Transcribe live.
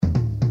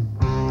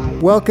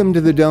Welcome to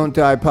the Don't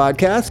Die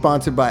podcast,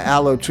 sponsored by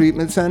Aloe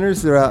Treatment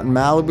Centers. They're out in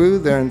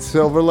Malibu. They're in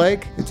Silver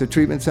Lake. It's a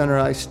treatment center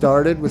I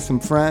started with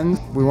some friends.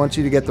 We want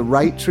you to get the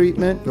right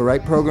treatment, the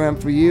right program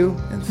for you,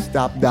 and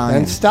stop dying.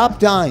 And stop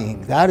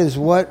dying. That is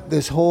what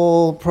this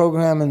whole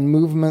program and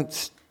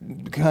movement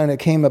kind of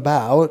came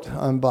about.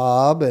 I'm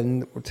Bob,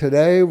 and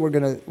today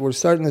we're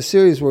starting the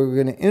series where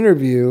we're going to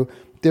interview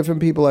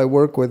different people I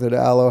work with at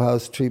Aloe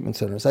House Treatment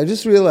Centers. I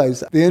just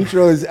realized the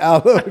intro is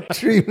Aloe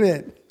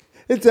Treatment.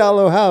 It's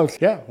Aloe House.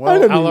 Yeah,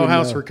 well, Aloe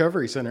House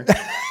Recovery Center.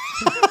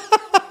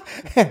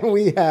 And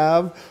we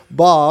have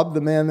Bob,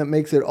 the man that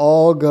makes it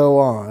all go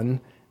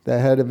on, the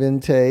head of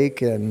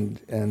intake and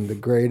the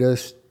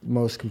greatest,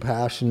 most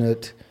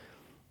compassionate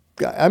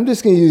guy. I'm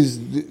just going to use,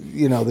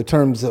 the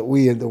terms that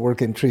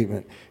work in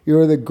treatment.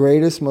 You're the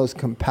greatest, most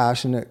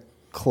compassionate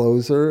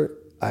closer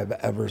I've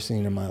ever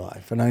seen in my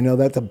life. And I know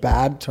that's a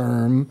bad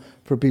term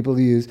for people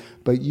to use,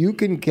 but you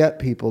can get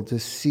people to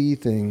see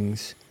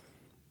things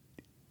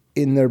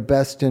in their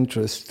best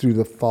interest through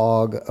the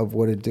fog of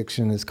what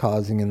addiction is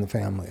causing in the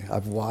family.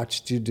 I've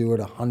watched you do it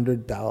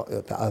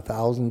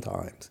 1,000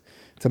 times.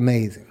 It's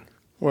amazing.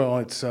 Well,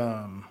 it's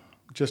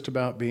just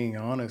about being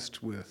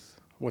honest with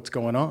what's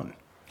going on,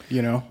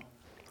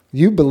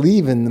 You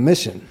believe in the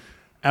mission.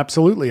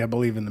 Absolutely, I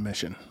believe in the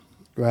mission.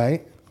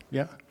 Right?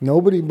 Yeah.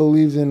 Nobody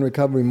believes in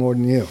recovery more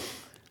than you.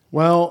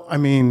 Well, I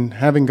mean,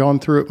 having gone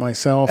through it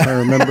myself, I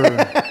remember,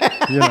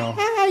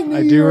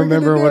 I do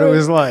remember what it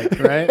was like,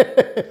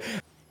 right?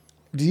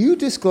 Do you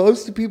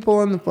disclose to people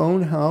on the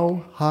phone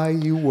how high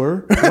you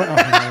were? Oh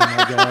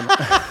my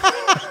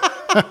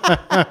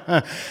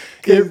God.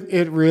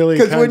 It really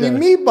Because when you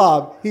meet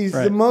Bob, he's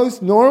the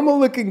most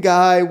normal-looking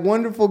guy,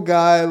 wonderful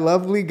guy,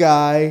 lovely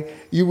guy.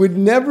 You would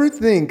never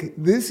think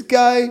this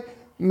guy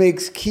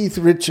makes Keith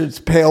Richards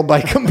pale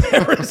by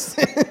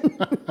comparison.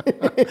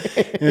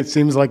 It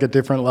seems like a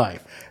different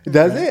life.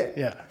 Does it?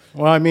 Yeah.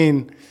 Well, I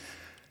mean,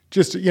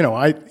 just,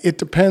 it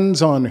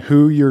depends on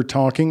who you're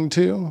talking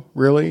to,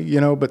 really,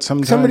 but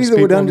sometimes somebody that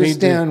would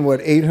understand need what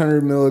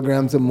 800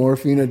 milligrams of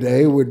morphine a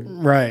day would...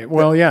 Right.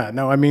 Well, yeah.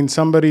 No, I mean,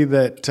 somebody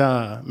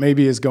that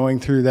maybe is going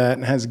through that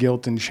and has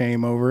guilt and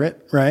shame over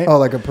it, right? Oh,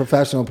 like a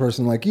professional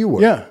person like you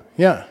were. Yeah,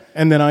 yeah.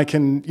 And then I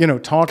can,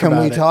 talk about it.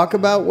 Can we talk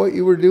about what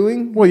you were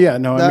doing? Well, yeah.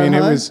 No, I mean,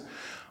 it was...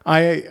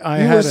 You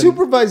were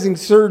supervising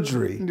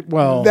surgery.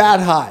 Well...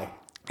 That high.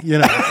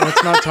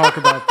 Let's not talk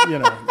about,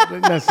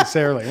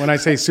 necessarily. When I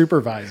say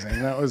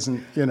supervising, that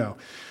wasn't,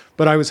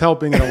 but I was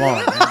helping it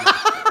along.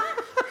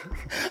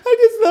 I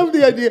just love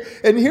the idea.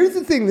 And here's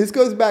the thing. This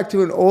goes back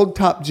to an old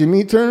Top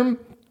Jimmy term.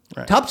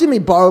 Right. Top Jimmy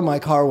borrowed my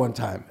car one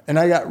time. And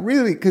I got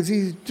because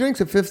he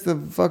drinks a fifth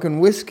of fucking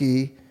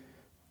whiskey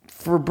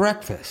for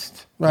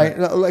breakfast, right?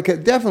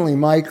 Definitely,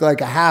 Mike,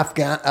 like a half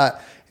gallon.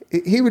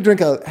 He would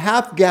drink a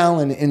half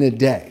gallon in a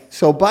day.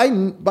 So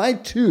by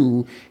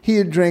 2, he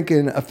had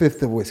drinking a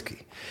fifth of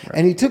whiskey. Right.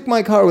 And he took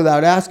my car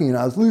without asking, and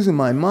I was losing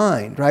my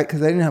mind, right?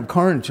 Because I didn't have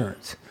car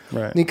insurance.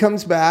 Right. And he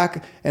comes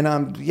back, and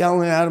I'm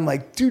yelling at him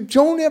like, dude,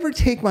 don't ever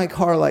take my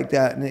car like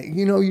that. And,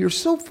 you're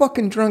so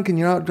fucking drunk, and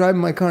you're out driving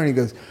my car. And he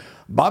goes,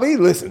 Bobby,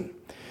 listen,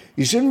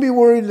 you shouldn't be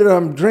worried that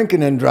I'm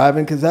drinking and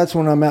driving because that's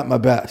when I'm at my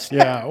best.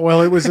 Yeah,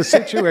 well, it was a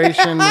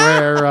situation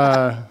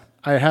where...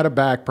 I had a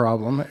back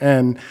problem,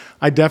 and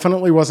I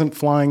definitely wasn't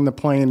flying the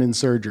plane in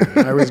surgery.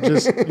 I was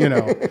just,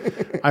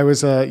 I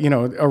was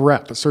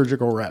a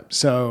surgical rep.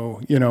 So,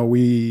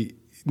 we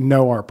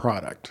know our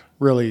product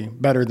really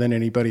better than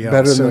anybody else.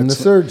 Better than the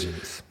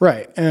surgeons.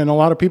 Right. And a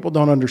lot of people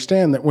don't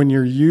understand that when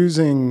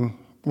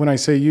I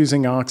say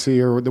using Oxy,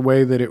 or the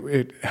way that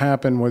it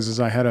happened was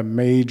I had a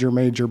major,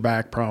 major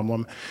back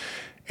problem,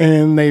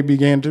 and they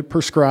began to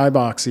prescribe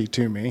Oxy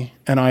to me,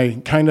 and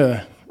I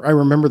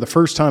remember the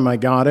first time I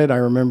got it. I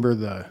remember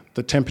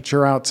the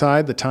temperature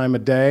outside, the time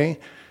of day,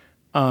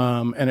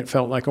 and it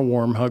felt like a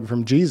warm hug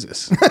from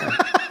Jesus.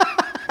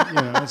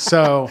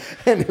 So.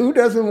 And who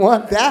doesn't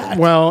want that?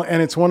 Well, and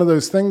it's one of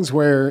those things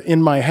where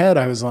in my head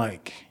I was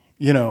like,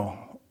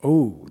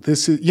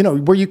 this is,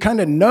 where you kind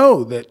of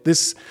know that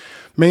this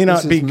may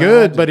not be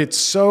good, but it's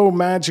so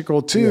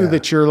magical too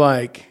that you're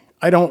like,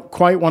 I don't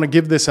quite want to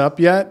give this up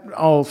yet.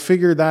 I'll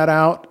figure that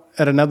out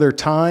at another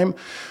time.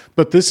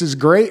 But this is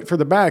great for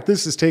the back.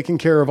 This is taking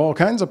care of all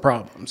kinds of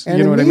problems. And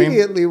you know what I mean?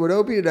 Immediately, what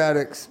opiate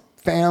addicts'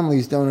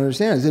 families don't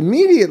understand is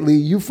immediately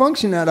you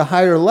function at a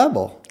higher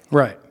level.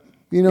 Right.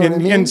 You know what I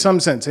mean? In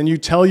some sense. And you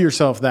tell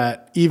yourself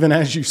that even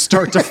as you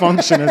start to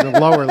function at a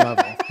lower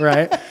level,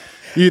 right?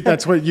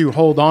 That's what you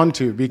hold on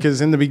to, because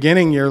in the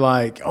beginning you're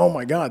like, oh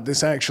my God,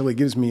 this actually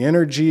gives me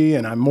energy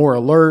and I'm more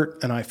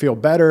alert and I feel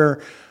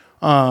better.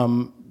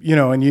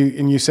 And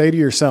you say to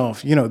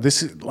yourself,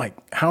 this is like,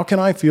 how can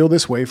I feel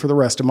this way for the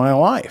rest of my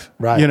life?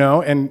 Right.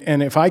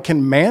 And if I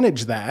can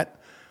manage that,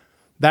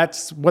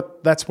 that's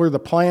where the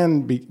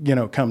plan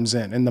comes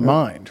in the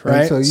mind,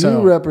 right? And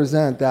so you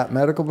represent that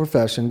medical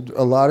profession.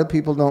 A lot of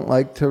people don't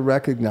like to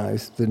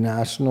recognize the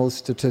national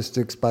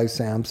statistics by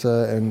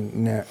SAMHSA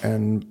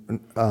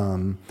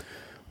and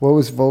what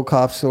was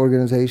Volkoff's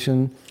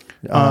organization?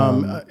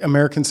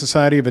 American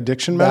Society of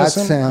Addiction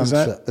Medicine? That's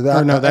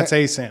that's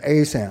ASAM.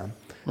 ASAM.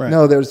 Right.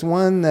 No, there's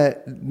one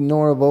that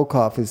Nora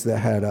Volkoff is the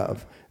head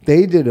of.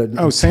 They did an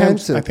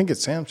intensive. I think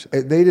it's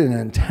SAMHSA. They did an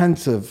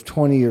intensive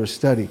 20-year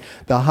study.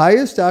 The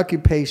highest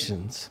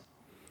occupations,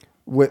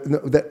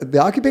 the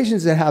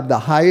occupations that have the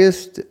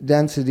highest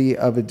density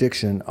of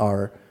addiction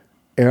are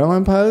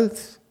airline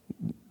pilots,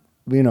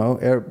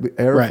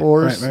 Air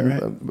Force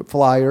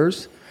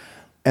flyers,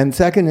 and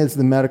second is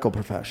the medical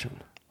profession.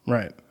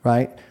 Right.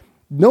 Right.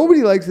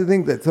 Nobody likes to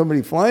think that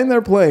somebody flying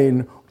their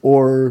plane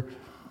or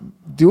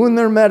doing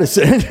their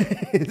medicine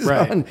is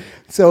on.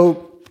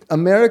 So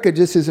America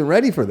just isn't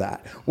ready for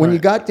that. When you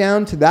got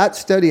down to that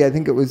study, I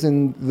think it was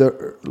in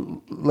the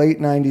late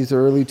 90s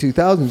or early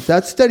 2000s,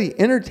 that study,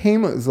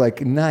 entertainment was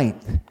like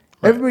ninth. Right.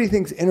 Everybody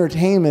thinks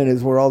entertainment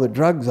is where all the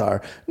drugs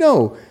are.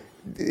 No,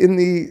 in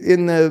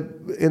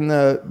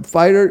the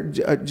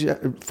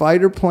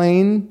fighter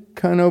plane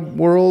kind of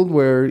world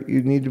where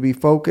you need to be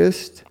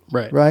focused,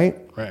 right?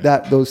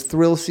 That those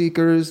thrill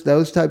seekers,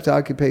 those types of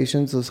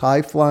occupations, those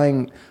high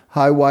flying,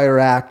 high wire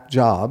act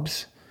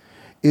jobs,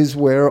 is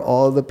where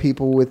all the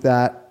people with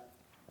that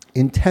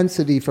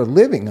intensity for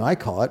living, I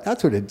call it,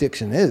 that's what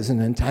addiction is, an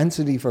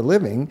intensity for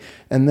living.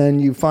 And then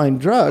you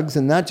find drugs,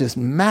 and that just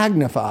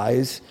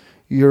magnifies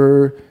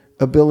your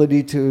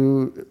ability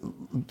to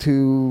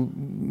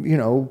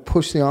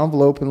push the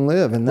envelope and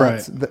live. And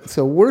that's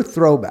so we're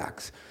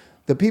throwbacks.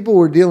 The people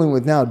we're dealing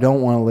with now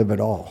don't want to live at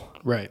all.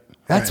 Right.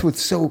 That's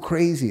what's so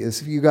crazy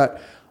is you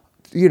got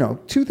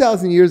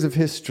 2,000 years of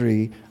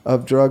history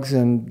of drugs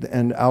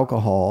and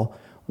alcohol,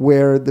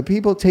 where the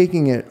people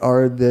taking it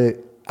are the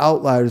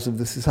outliers of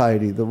the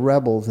society, the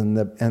rebels and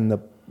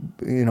the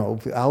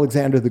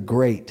Alexander the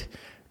Great,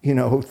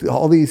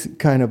 all these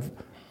kind of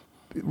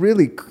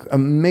really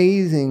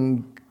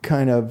amazing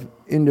kind of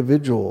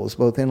individuals,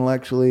 both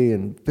intellectually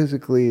and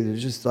physically. They're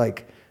just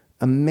like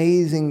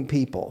amazing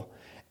people.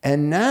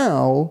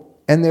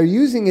 And they're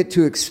using it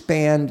to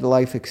expand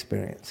life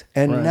experience.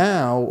 And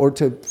or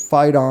to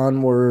fight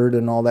onward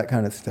and all that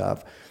kind of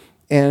stuff.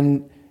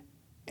 And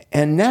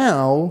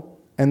now,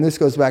 and this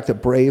goes back to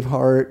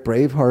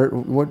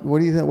Braveheart. What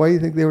do you think? Why do you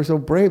think they were so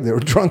brave? They were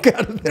drunk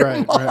out of their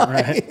minds.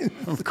 Right.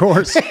 Of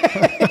course. You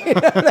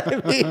know what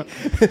I mean?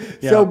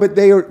 Yeah. So, but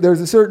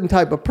there's a certain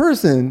type of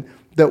person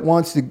that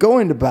wants to go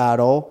into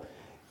battle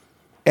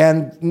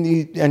and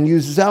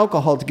uses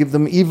alcohol to give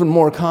them even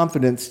more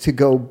confidence to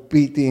go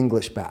beat the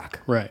English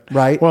back.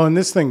 Right. Well, and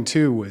this thing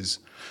too was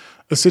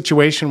a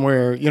situation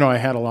where, I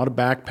had a lot of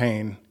back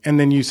pain, and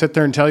then you sit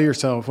there and tell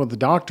yourself, well, the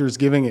doctor's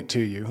giving it to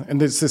you,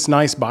 and it's this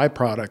nice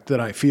byproduct that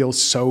I feel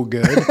so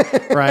good,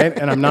 right?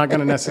 And I'm not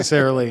going to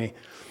necessarily,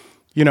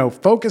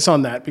 focus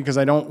on that because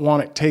I don't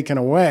want it taken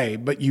away,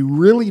 but you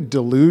really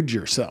delude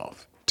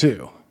yourself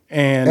too.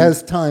 And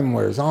as time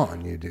wears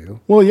on, you do.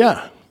 Well,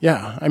 yeah.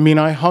 I mean,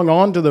 I hung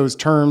on to those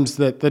terms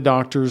that the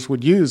doctors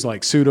would use,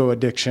 like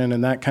pseudo-addiction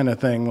and that kind of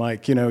thing.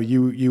 Like,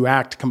 you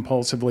act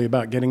compulsively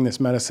about getting this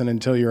medicine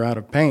until you're out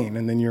of pain,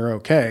 and then you're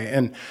okay.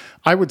 And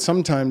I would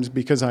sometimes,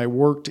 because I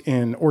worked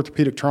in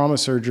orthopedic trauma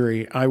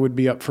surgery, I would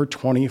be up for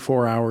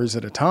 24 hours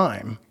at a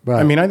time. Right.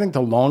 I mean, I think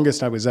the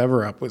longest I was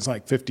ever up was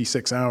like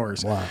 56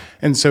 hours. Wow.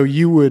 And so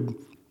you would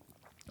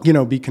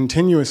be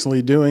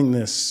continuously doing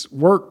this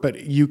work,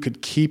 but you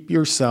could keep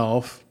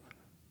yourself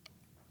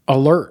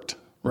alert,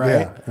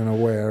 right? Yeah, and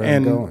aware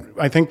and going.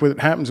 I think what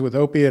happens with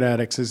opiate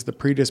addicts is the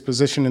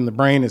predisposition in the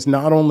brain is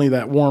not only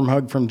that warm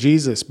hug from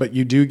Jesus, but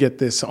you do get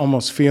this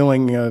almost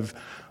feeling of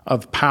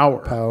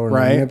power,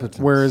 right? Omnipotence.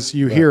 Whereas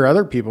you hear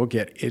other people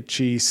get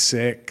itchy,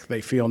 sick,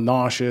 they feel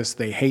nauseous,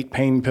 they hate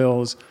pain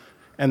pills.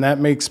 And that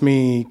makes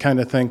me kind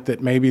of think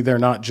that maybe they're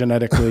not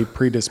genetically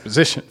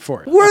predispositioned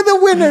for it. We're the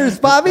winners,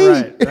 Bobby.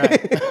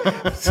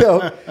 Right.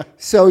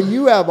 So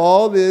you have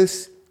all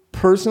this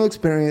personal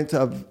experience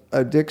of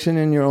addiction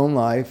in your own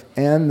life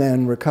and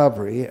then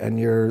recovery, and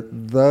you're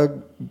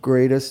the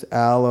greatest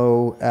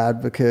aloe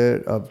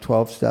advocate of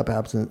 12-step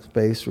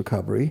abstinence-based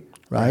recovery,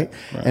 right?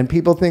 And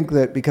people think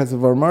that because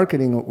of our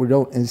marketing, we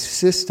don't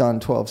insist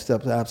on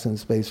 12-step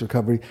abstinence-based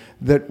recovery,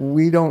 that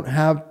we don't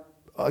have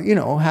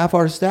half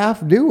our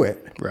staff do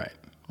it. Right.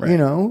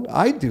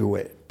 I do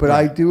it, but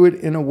I do it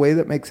in a way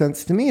that makes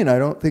sense to me, and I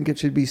don't think it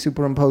should be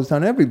superimposed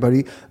on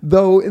everybody.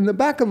 Though in the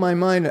back of my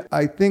mind,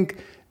 I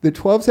think the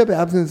 12-step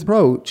abstinence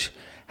approach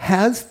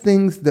has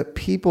things that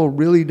people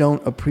really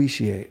don't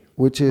appreciate,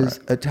 which is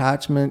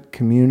attachment,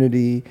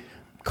 community,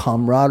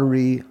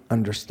 camaraderie,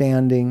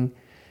 understanding.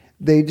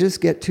 They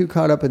just get too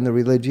caught up in the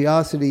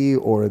religiosity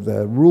or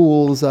the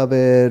rules of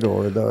it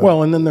or the...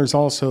 Well, and then there's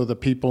also the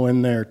people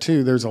in there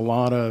too. There's a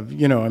lot of,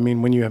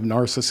 when you have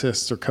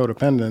narcissists or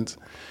codependents,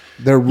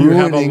 you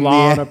have a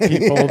lot of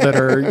people that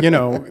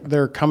are,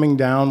 they're coming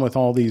down with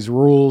all these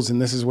rules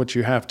and this is what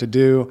you have to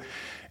do.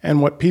 And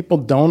what people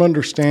don't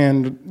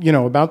understand,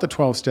 about the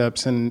 12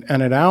 steps and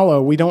at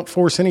Aloe, we don't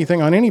force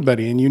anything on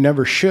anybody, and you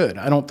never should.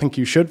 I don't think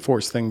you should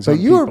force things on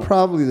people. But you are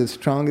probably the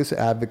strongest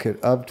advocate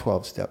of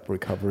 12-step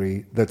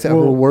recovery that's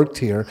ever worked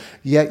here,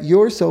 yet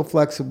you're so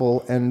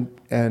flexible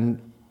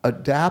and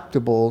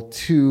adaptable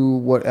to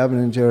what Evan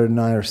and Jared and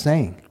I are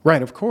saying.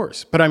 Right, of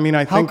course. But I mean,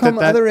 I How think come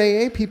that other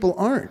AA people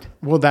aren't?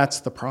 well, that's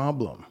the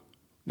problem.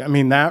 I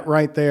mean, that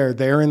right there,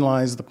 therein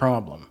lies the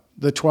problem.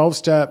 The 12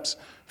 steps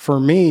for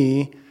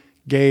me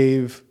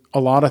gave a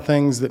lot of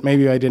things that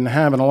maybe I didn't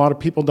have, and a lot of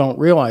people don't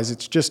realize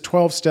it's just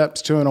 12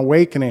 steps to an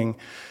awakening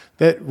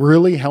that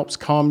really helps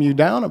calm you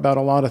down about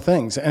a lot of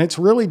things. And it's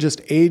really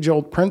just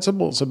age-old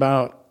principles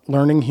about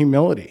learning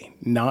humility,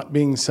 not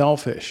being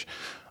selfish,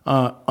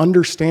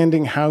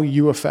 understanding how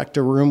you affect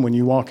a room when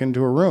you walk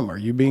into a room. Are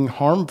you being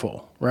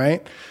harmful,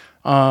 right?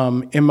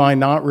 Am I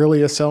not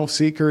really a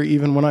self-seeker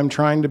even when I'm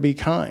trying to be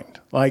kind?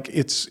 Like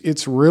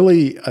it's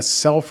really a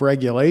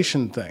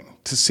self-regulation thing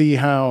to see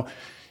how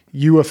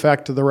you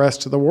affect the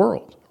rest of the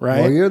world,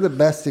 right? Well, you're the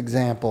best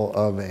example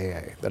of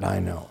AA that I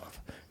know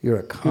of. You're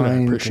a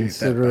kind,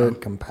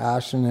 considerate,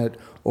 compassionate,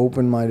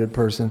 open-minded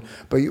person,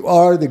 but you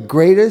are the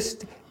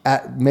greatest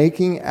at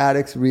making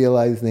addicts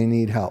realize they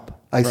need help.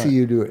 I see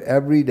you do it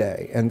every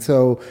day. And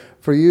so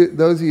for you,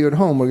 those of you at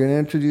home, we're going to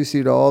introduce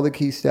you to all the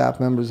key staff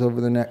members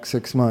over the next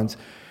 6 months.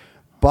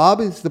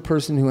 Bob is the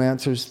person who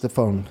answers the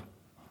phone,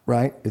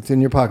 right? It's in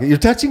your pocket. You're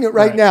touching it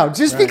right now.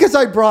 Just because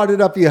I brought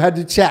it up, you had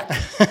to check.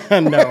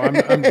 No,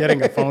 I'm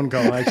getting a phone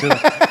call, actually.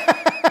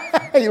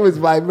 It was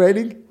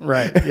vibrating?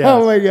 Right, yes.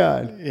 Oh, my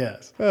God.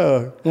 Yes.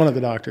 Oh. One of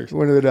the doctors.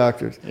 One of the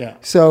doctors. Yeah.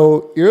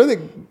 So you're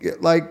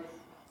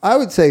I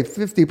would say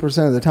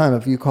 50% of the time,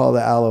 if you call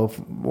the Allo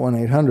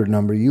 1-800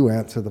 number, you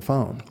answer the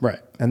phone. Right.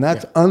 And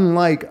that's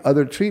unlike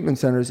other treatment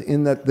centers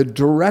in that the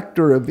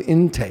director of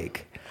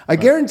intake, I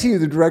guarantee you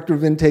the director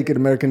of intake at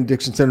American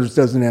Addiction Centers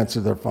doesn't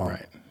answer their phone.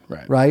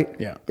 Right?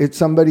 Yeah. It's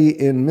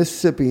somebody in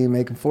Mississippi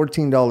making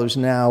 $14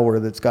 an hour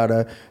that's got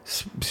a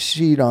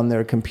sheet on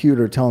their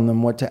computer telling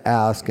them what to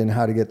ask and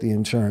how to get the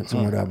insurance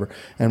and whatever.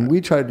 And we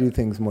try to do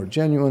things more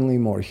genuinely,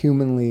 more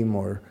humanly,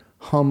 more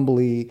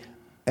humbly,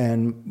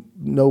 and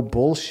no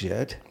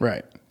bullshit.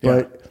 Right.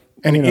 But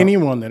and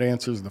anyone that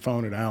answers the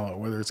phone at Allo,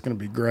 whether it's going to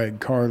be Greg,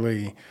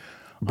 Carly,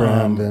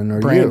 Brandon, or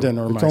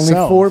myself. It's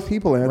only 4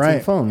 people answering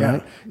the phone,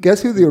 right?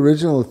 Guess who the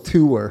original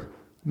 2 were?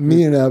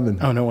 Me and Evan.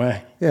 Oh, no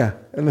way. Yeah.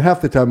 And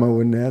half the time I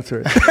wouldn't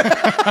answer it.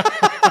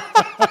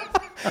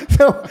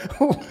 So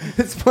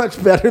it's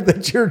much better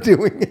that you're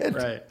doing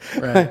it.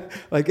 Right.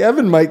 Like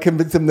Evan might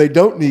convince them they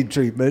don't need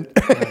treatment.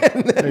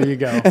 Right. There you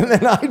go. And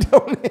then I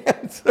don't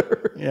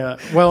answer. Yeah.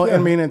 Well, I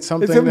mean, it's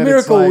something it's a that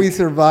miracle we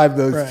survived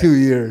those 2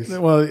 years.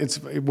 Well,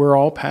 we're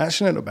all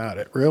passionate about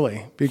it,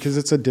 really, because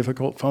it's a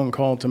difficult phone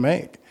call to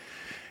make.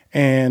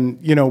 And,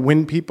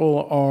 when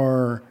people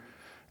are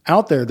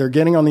out there, they're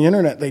getting on the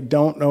internet, they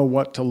don't know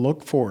what to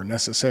look for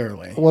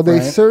necessarily. Well, they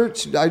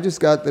search. I just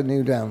got the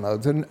new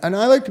downloads, and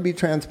I like to be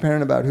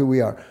transparent about who we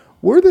are.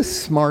 We're the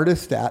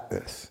smartest at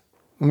this.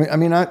 I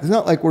mean, it's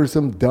not like we're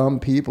some dumb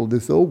people.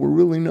 We're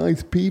really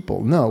nice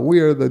people. No, we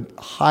are the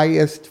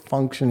highest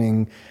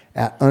functioning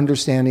at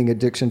understanding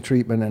addiction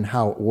treatment and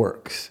how it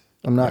works.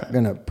 I'm not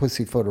going to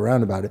pussyfoot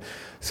around about it.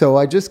 So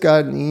I just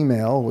got an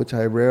email, which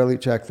I rarely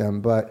check them,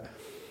 but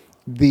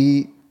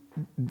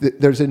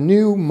there's a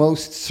new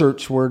most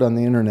search word on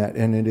the internet,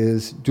 and it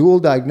is dual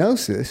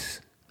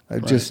diagnosis.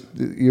 Just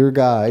your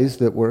guys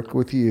that work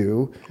with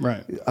you.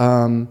 Right.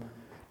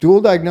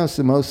 Dual diagnosis,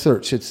 the most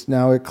searched. It's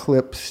now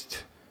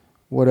eclipsed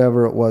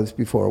whatever it was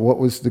before. What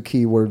was the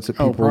key words that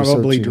people were searching?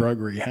 Probably drug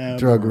rehab.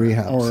 Drug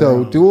rehab.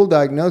 So dual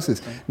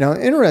diagnosis. Now,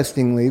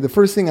 interestingly, the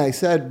first thing I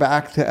said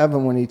back to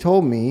Evan when he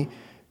told me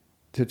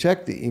to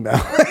check the email,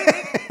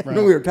 when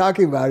we were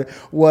talking about it,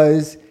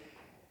 was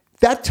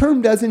that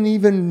term doesn't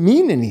even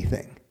mean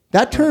anything.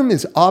 That term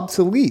is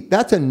obsolete.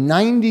 That's a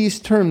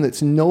 90s term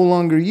that's no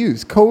longer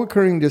used.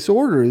 Co-occurring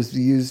disorder is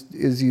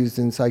used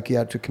in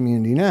psychiatric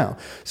community now.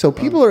 So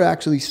people are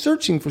actually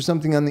searching for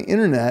something on the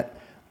internet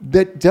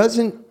that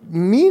doesn't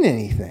mean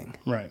anything.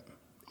 Right.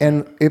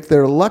 And if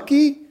they're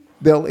lucky,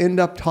 they'll end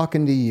up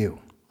talking to you.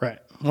 Right.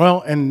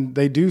 Well, and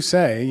they do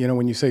say,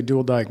 when you say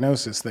dual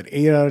diagnosis, that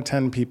 8 out of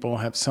 10 people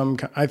have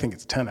I think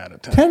it's 10 out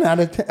of 10. 10 out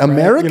of 10. Right?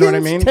 Americans? You know what I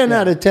mean? 10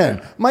 out of 10.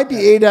 Yeah. Might be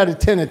 8 out of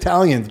 10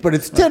 Italians, but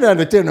it's 10 out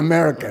of 10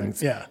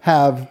 Americans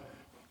have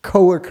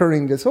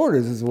co-occurring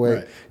disorders is the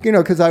way.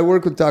 Because I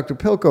work with Dr.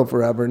 Pilko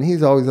forever, and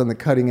he's always on the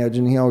cutting edge,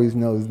 and he always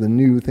knows the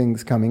new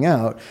things coming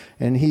out.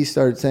 And he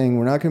started saying,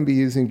 we're not going to be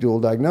using dual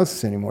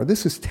diagnosis anymore.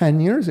 This was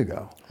 10 years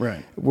ago.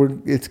 Right.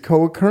 It's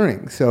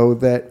co-occurring so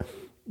that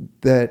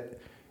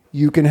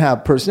you can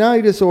have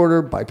personality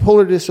disorder,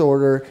 bipolar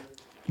disorder,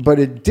 but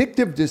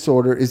addictive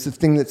disorder is the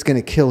thing that's going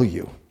to kill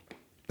you.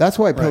 That's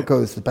why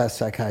Pilko is the best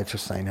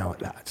psychiatrist I know at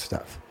that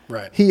stuff.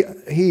 Right.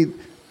 He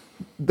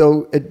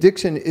though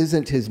addiction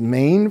isn't his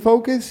main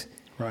focus,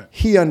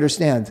 he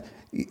understands.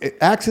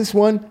 Axis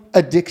 1,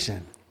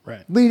 addiction.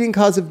 Right. Leading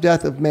cause of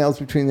death of males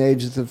between the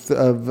ages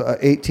of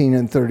 18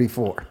 and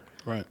 34.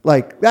 Right.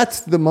 Like, that's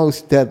the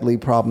most deadly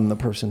problem the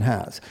person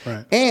has.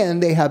 Right.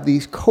 And they have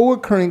these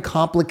co-occurring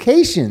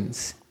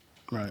complications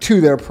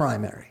to their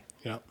primary,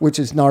 which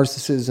is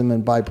narcissism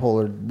and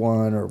bipolar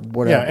 1 or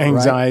whatever. Yeah,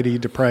 anxiety,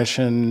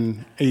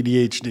 depression,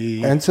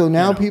 ADHD. And so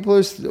now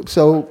people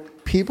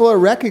people are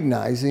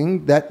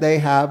recognizing that they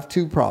have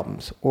 2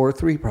 problems or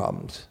 3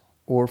 problems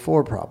or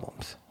 4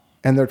 problems.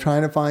 And they're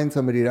trying to find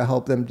somebody to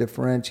help them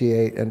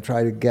differentiate and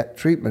try to get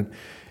treatment.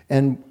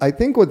 And I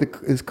think what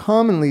is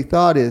commonly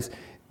thought is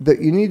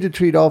that you need to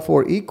treat all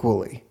 4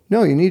 equally.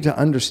 No, you need to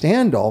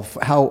understand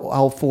how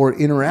all 4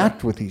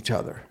 interact with each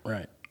other.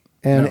 Right.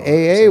 And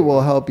AA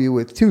will help you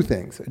with 2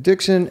 things,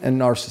 addiction and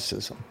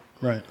narcissism.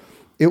 Right.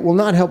 It will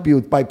not help you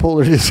with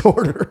bipolar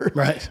disorder.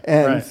 Right.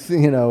 And, right.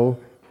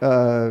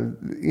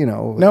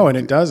 No, and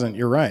it doesn't.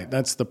 You're right.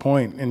 That's the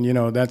point. And,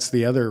 that's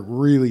the other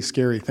really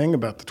scary thing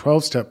about the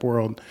 12-step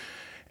world.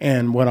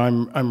 And what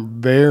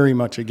I'm very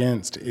much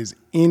against is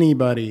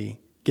anybody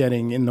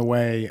getting in the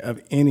way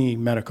of any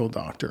medical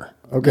doctor.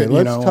 Okay,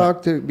 let's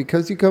talk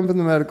because you come from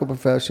the medical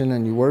profession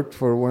and you worked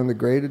for one of the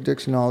great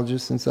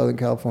addictionologists in Southern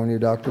California,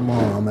 Dr.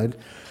 Muhammad.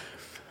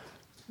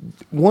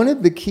 One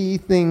of the key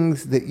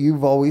things that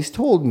you've always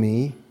told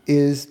me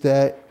is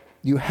that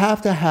you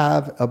have to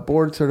have a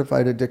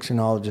board-certified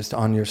addictionologist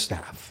on your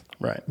staff.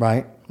 Right.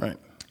 Right? Right.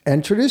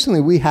 And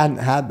traditionally, we hadn't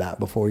had that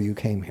before you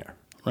came here.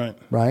 Right.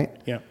 Right?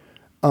 Yeah.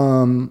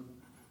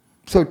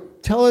 So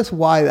tell us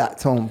why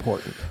that's so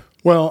important.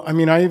 Well,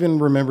 I even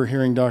remember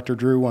hearing Dr.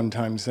 Drew one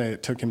time say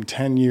it took him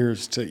 10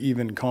 years to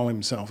even call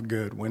himself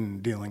good when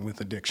dealing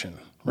with addiction.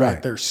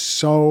 Right. There's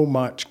so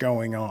much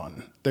going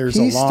on. There's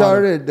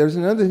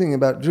another thing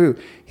about Drew.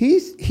 He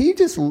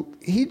just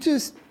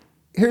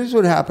here's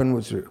what happened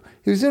with Drew.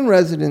 He was in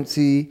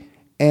residency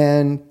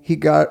and he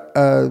got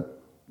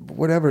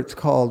whatever it's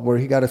called, where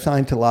he got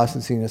assigned to Las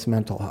Encinas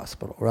Mental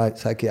Hospital, right?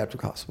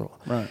 Psychiatric hospital.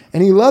 Right.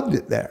 And he loved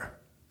it there.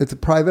 It's a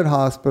private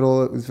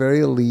hospital. It was very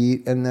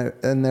elite, and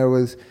there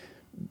was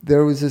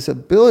this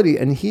ability,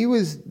 and he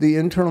was the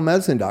internal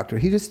medicine doctor.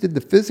 He just did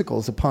the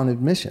physicals upon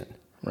admission.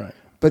 Right.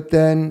 But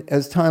then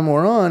as time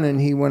wore on and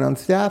he went on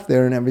staff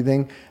there and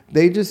everything,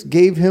 they just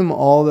gave him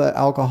all the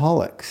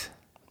alcoholics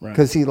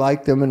because he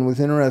liked them and was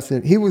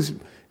interested. He was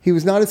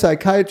not a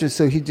psychiatrist,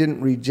 so he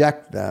didn't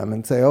reject them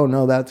and say, oh,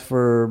 no, that's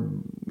for,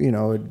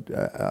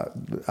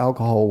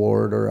 alcohol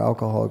ward or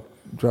alcohol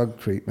drug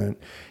treatment.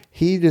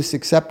 He just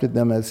accepted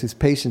them as his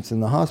patients in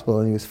the hospital,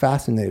 and he was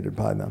fascinated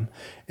by them.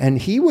 And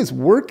he was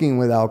working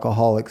with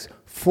alcoholics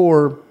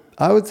for,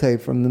 I would say,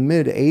 from the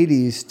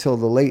mid-'80s till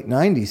the late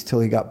 '90s, till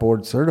he got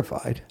board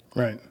certified.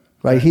 Right.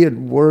 Right. He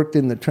had worked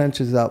in the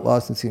trenches at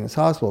Las Encinas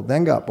Hospital,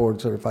 then got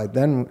board certified,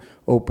 then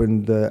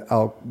opened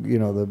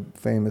the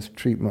famous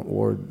treatment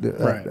ward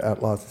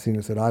at Las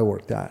Encinas that I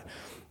worked at.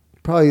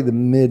 Probably the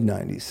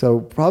mid-'90s.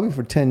 So probably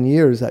for 10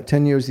 years, that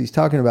 10 years he's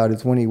talking about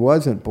is when he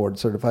wasn't board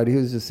certified. He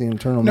was just the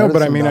internal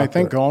medicine doctor. I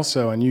think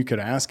also, and you could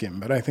ask him,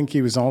 but I think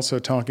he was also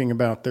talking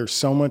about there's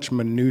so much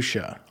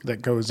minutia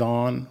that goes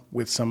on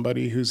with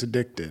somebody who's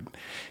addicted.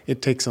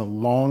 It takes a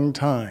long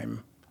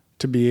time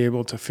to be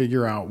able to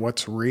figure out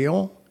what's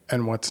real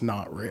and what's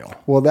not real.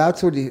 Well,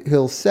 that's what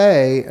he'll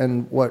say,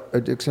 and what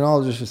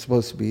addictionologists are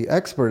supposed to be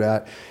expert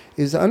at,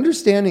 is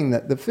understanding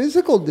that the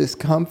physical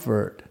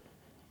discomfort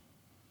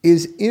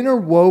is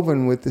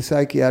interwoven with the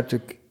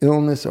psychiatric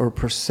illness or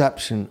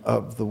perception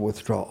of the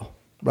withdrawal,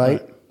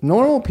 right?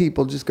 Normal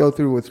people just go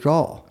through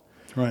withdrawal.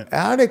 Right.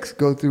 Addicts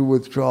go through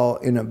withdrawal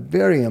in a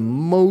very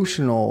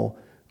emotional,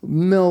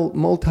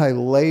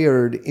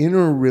 multi-layered,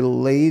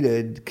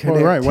 interrelated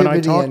connectivity When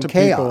I talk and to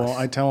chaos. people,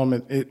 I tell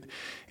them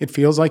it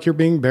feels like you're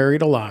being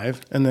buried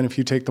alive, and then if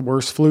you take the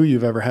worst flu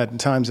you've ever had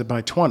and times it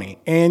by 20,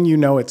 and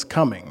it's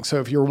coming. So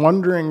if you're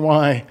wondering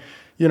why,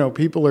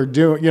 people are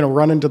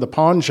running to the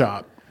pawn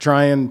shop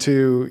trying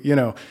to,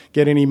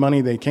 get any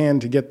money they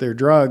can to get their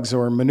drugs,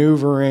 or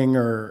maneuvering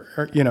or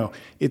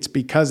it's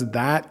because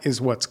that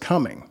is what's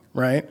coming,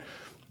 right?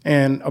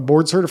 And a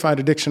board-certified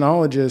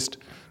addictionologist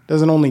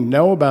doesn't only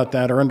know about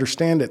that or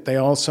understand it, they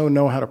also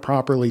know how to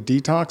properly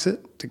detox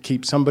it to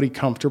keep somebody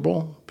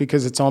comfortable,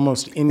 because it's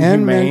almost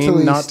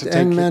inhumane not to take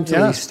and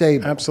mentally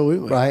stable.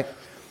 Absolutely. Right?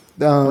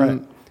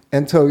 Right.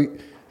 And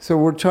so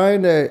we're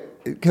trying to,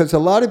 because a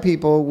lot of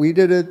people, we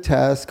did a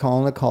test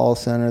calling a call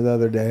center the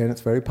other day, and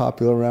it's very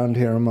popular around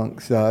here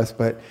amongst us,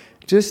 but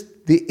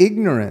just the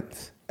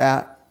ignorance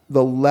at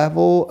the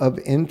level of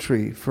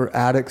entry for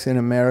addicts in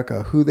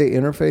America, who they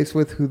interface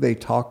with, who they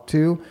talk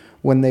to,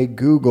 when they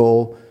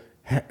Google,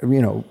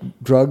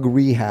 drug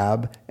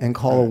rehab and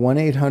call a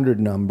 1-800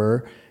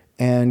 number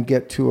and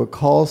get to a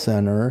call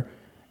center,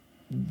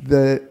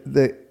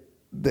 the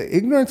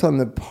ignorance on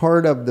the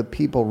part of the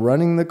people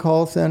running the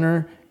call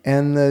center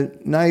and the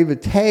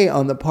naivete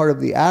on the part of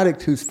the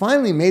addict who's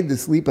finally made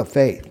this leap of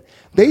faith.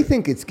 They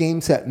think it's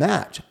game, set,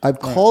 match. I've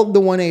called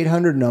the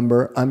 1-800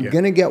 number. I'm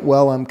going to get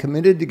well. I'm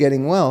committed to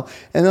getting well.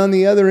 And on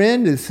the other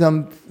end is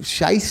some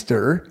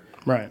shyster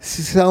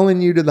selling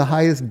you to the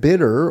highest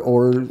bidder.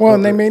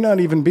 And they may not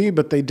even be,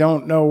 but they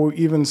don't know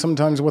even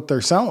sometimes what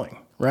they're selling,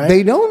 right?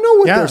 They don't know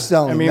what they're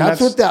selling. That's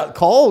what that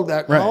call,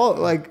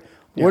 like,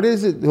 What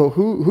is it? Well,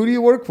 who do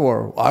you work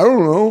for? I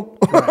don't know.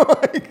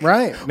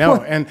 Right.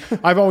 No, and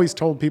I've always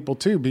told people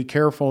too, be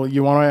careful.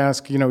 You want to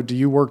ask, do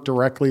you work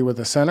directly with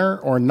a center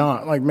or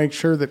not? Like, make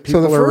sure that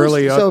people are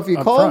really So if you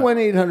call a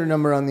upfront. 1-800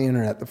 number on the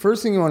internet, the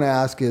first thing you want to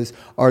ask is,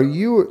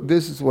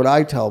 this is what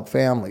I tell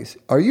families,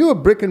 are you a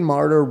brick and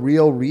mortar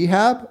real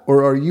rehab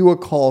or are you a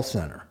call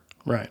center?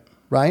 Right.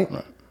 Right?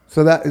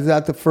 So is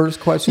that the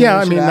first question?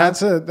 Yeah, you should ask?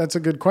 that's a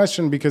good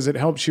question because it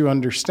helps you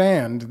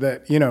understand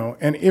that,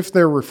 and if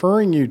they're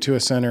referring you to a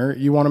center,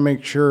 you want to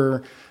make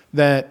sure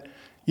that,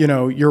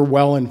 you're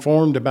well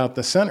informed about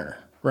the center,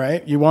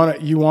 right? You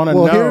want to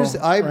know.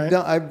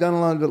 I've done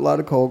a lot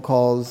of cold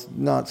calls,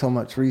 not so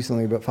much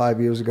recently, but 5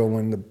 years ago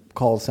when the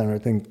call center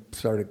thing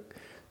started,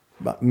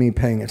 about me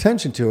paying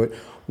attention to it.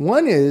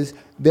 One is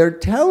they're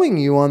telling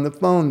you on the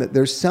phone that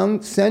they're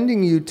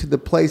sending you to the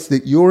place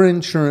that your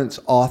insurance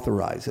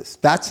authorizes.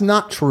 That's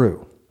not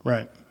true.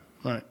 Right.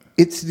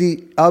 It's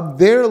of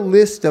their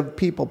list of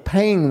people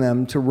paying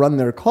them to run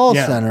their call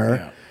center.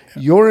 Yeah.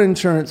 Your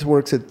insurance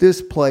works at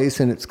this place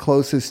and it's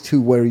closest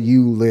to where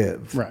you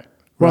live. Right.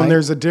 Well, Right? and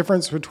there's a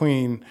difference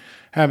between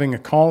having a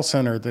call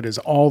center that is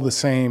all the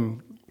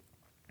same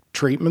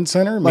treatment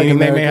center, Like meaning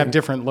they may American- have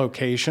different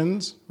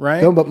locations,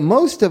 right? No, but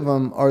most of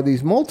them are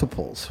these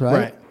multiples,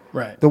 right?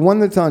 Right. The one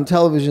that's on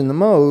television the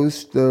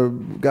most, the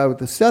guy with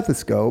the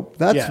stethoscope,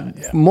 that's Yeah.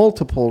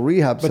 multiple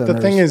rehab But centers.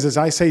 the thing is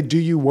I say, do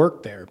you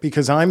work there?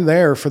 Because I'm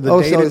there for the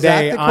Oh, day so to is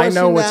that day. the I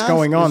know question what's to ask?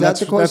 going on. Is that That's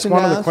the question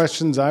one to of the ask?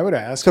 questions I would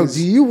ask. So is,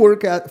 do you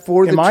work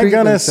for the am I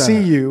treatment gonna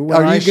center? see you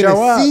when Are I you show gonna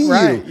up? see you?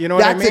 Right. You know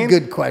what I That's mean? a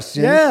good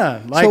question.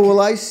 Yeah, like- so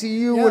will I see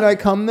you when I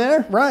come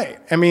there? Right.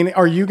 I mean,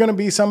 are you going to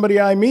be somebody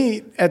I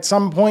meet at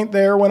some point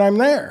there when I'm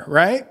there?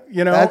 Right.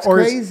 That's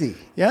crazy.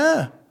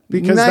 Yeah.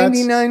 Because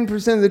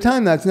 99% of the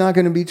time, that's not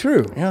going to be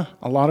true.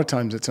 a lot of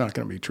times it's not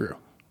going to be true.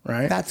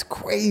 Right. That's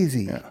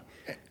crazy.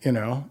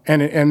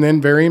 And then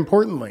very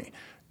importantly,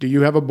 do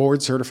you have a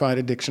board certified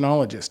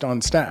addictionologist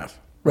on staff?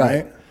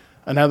 Right.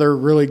 Another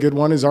really good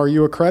one is, are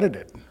you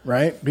accredited?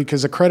 Right.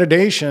 Because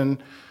accreditation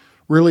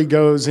really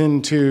goes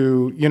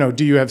into,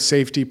 do you have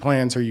safety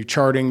plans? Are you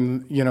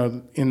charting,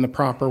 in the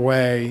proper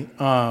way?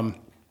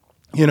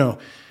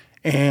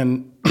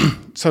 And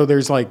so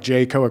there's like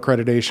JCO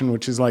accreditation,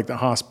 which is like the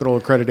hospital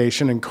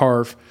accreditation, and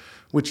CARF,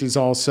 which is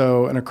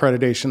also an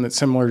accreditation that's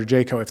similar to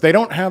JCO. If they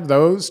don't have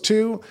those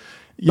two,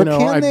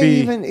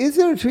 Is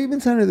there a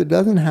treatment center that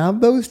doesn't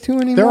have those two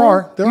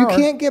anymore? There you are.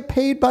 can't get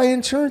paid by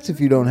insurance if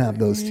you don't have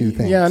those two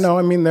things. Yeah, no,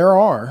 I mean, there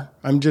are.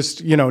 I'm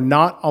just,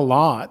 not a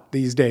lot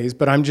these days,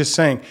 but I'm just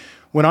saying,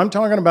 when I'm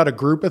talking about a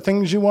group of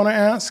things you want to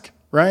ask,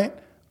 right?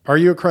 Are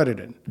you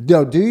accredited?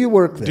 No, do you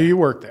work there? Do you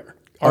work there?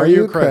 Are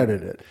you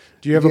accredited?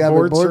 Do you have a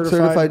board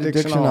certified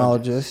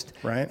addictionologist?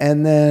 Right.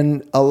 And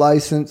then a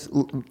license.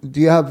 Do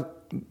you have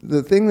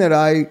the thing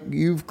that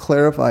you've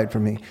clarified for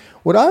me?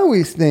 What I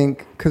always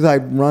think, because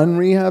I've run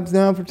rehabs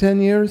now for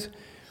 10 years,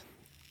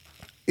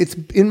 it's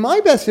in my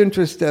best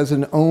interest as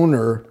an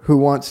owner who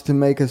wants to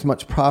make as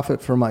much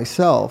profit for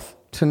myself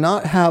to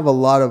not have a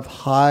lot of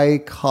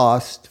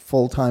high-cost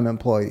full-time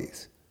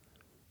employees.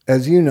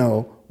 As you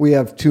know, we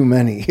have too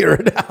many here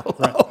at Allo.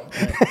 Right.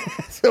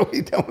 So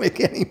we don't make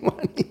any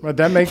money. But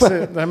that makes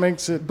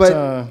it.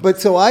 But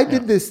so I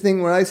did this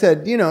thing where I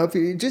said, if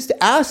you just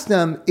ask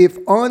them if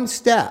on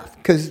staff,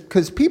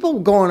 because people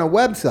go on a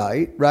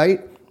website,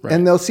 right?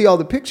 And they'll see all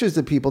the pictures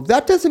of people.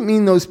 That doesn't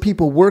mean those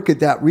people work at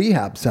that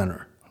rehab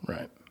center.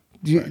 Right.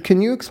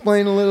 Can you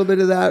explain a little bit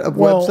of that, of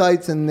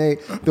websites and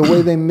the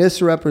way they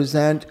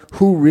misrepresent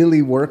who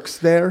really works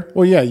there?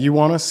 Well, yeah, you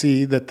want to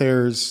see that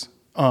there's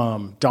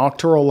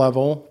doctoral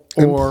level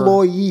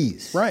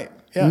employees. Right.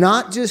 Yeah.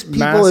 Not just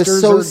people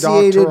Masters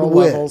associated or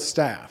with level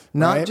staff.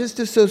 Not right? just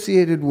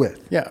associated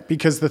with. Yeah,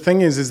 because the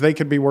thing is they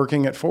could be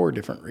working at 4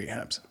 different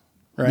rehabs.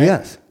 Right?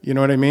 Yes. You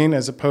know what I mean?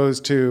 As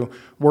opposed to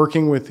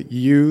working with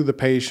you, the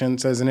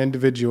patients, as an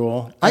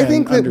individual. I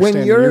think that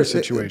when your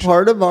situation.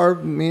 Part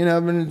of me and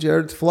Evan and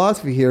Jared's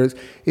philosophy here is,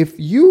 if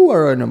you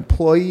are an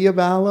employee of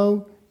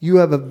Allo, you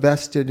have a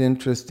vested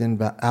interest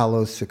in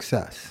Allo's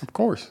success. Of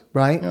course.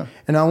 Right? Yeah.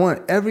 And I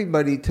want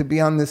everybody to be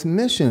on this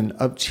mission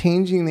of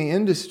changing the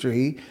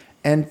industry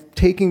and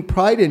taking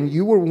pride in.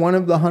 You were one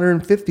of the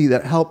 150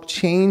 that helped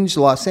change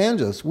Los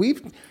Angeles.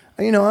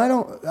 I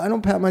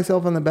don't pat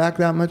myself on the back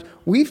that much.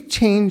 We've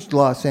changed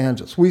Los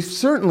Angeles. We've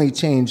certainly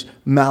changed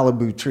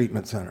Malibu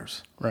treatment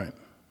centers. Right.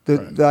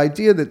 The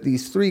idea that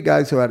these 3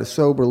 guys who had a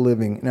sober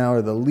living now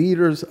are the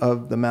leaders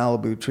of the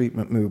Malibu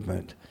treatment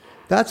movement,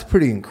 that's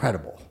pretty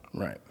incredible.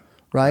 Right.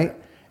 Right?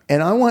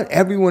 And I want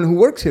everyone who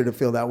works here to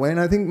feel that way, and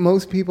I think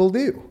most people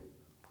do.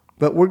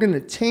 But we're going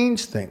to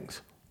change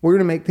things. We're going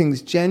to make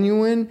things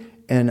genuine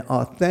and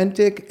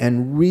authentic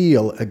and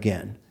real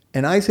again.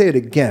 And I say it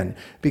again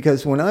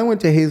because when I went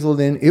to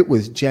Hazelden, it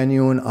was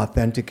genuine,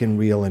 authentic, and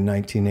real in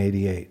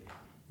 1988.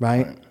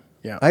 Right?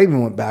 Yeah. I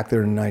even went back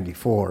there in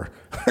 94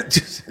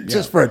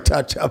 just for a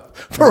touch-up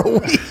for a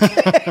week.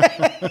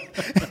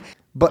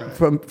 But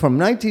from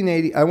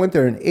 1980, I went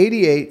there in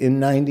 88, in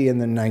 90, and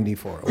then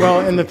 94. Well,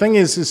 and the thing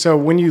is so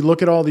when you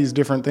look at all these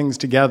different things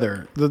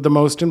together, the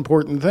most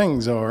important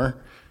things are,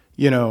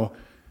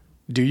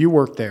 do you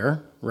work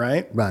there?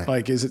 Right? Right.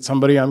 Like, is it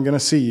somebody I'm going to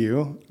see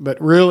you?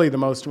 But really the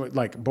most,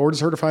 like, board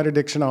certified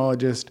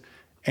addictionologist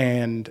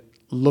and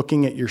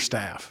looking at your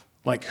staff.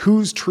 Like,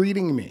 who's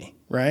treating me,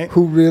 right?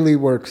 Who really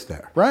works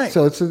there. Right.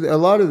 So it's a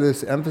lot of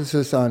this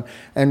emphasis on,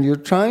 and you're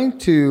trying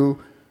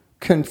to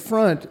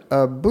confront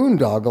a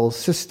boondoggle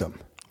system,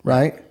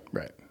 right?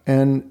 Right.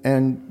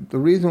 And the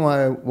reason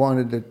why I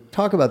wanted to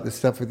talk about this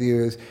stuff with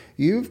you is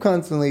you've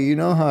constantly, you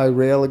know how I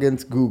rail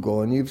against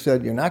Google, and you've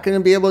said you're not going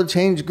to be able to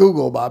change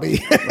Google,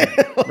 Bobby.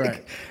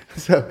 Right.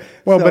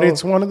 But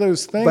it's one of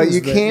those things. But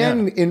you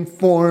can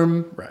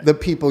inform Right. the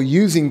people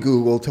using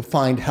Google to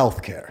find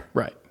healthcare.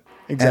 Right.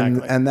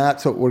 Exactly. And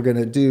that's what we're going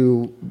to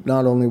do,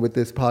 not only with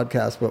this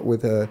podcast, but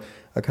with a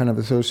kind of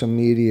a social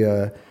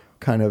media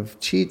kind of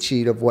cheat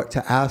sheet of what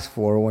to ask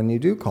for when you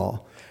do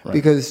call. Right.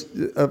 Because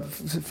a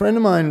friend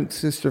of mine's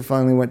sister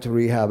finally went to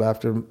rehab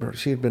after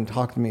she had been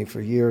talking to me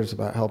for years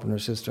about helping her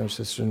sister. Her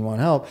sister didn't want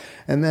help.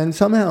 And then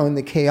somehow in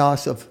the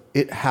chaos of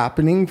it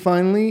happening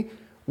finally,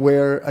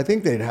 where I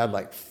think they'd had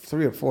like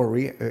 3 or 4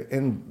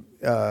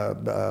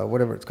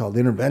 whatever it's called,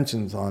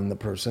 interventions on the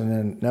person,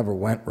 and it never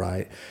went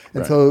right.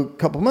 And so a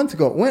couple months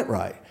ago, it went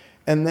right.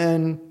 And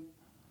then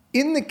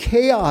in the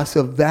chaos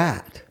of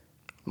that,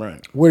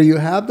 right, where you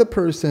have the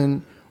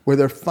person where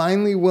they're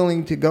finally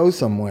willing to go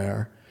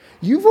somewhere,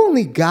 you've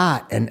only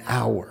got an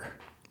hour.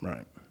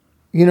 Right.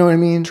 You know what I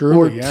mean?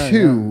 Truly, or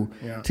two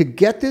yeah. to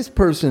get this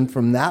person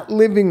from that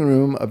living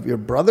room of your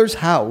brother's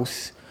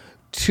house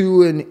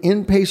to an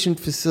inpatient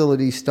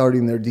facility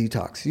starting their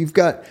detox.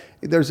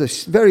 There's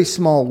a very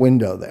small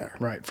window there.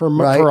 Right. For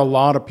a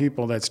lot of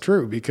people, that's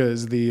true,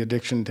 because the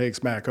addiction takes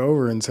back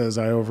over and says,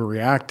 I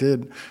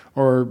overreacted,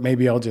 or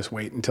maybe I'll just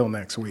wait until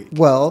next week.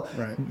 Well,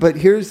 but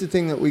here's the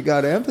thing that we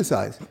got to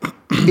emphasize.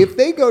 If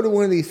they go to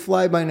one of these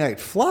fly-by-night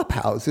flop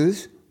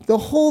houses, the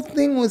whole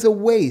thing was a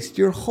waste.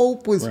 Your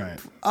hope was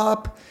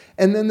up.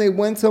 And then they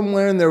went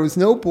somewhere and there was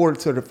no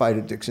board certified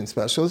addiction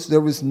specialist.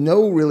 There was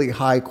no really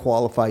high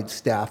qualified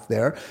staff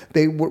there.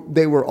 They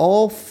were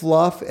all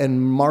fluff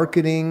and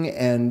marketing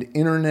and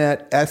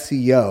internet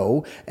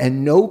SEO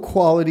and no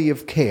quality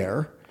of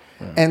care.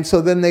 Right. And so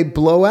then they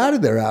blow out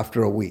of there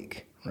after a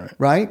week.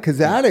 Right?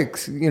 Because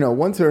addicts,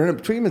 once they're in a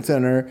treatment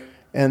center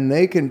and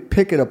they can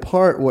pick it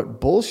apart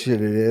what bullshit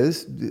it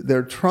is,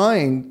 their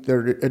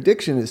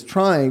addiction is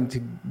trying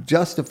to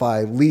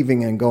justify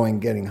leaving and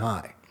getting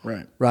high.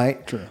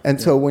 Right. True.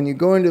 And so when you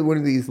go into one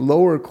of these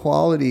lower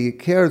quality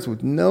cares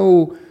with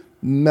no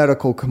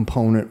medical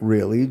component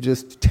really,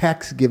 just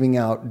techs giving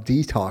out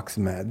detox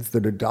meds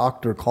that a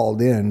doctor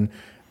called in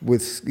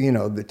with,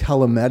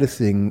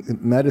 the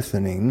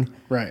medicining.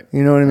 Right.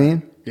 You know what I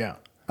mean? Yeah.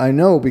 I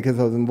know because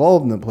I was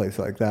involved in a place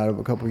like that a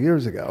couple of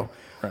years ago,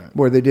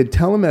 where they did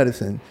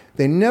telemedicine.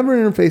 They never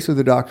interfaced with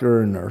a doctor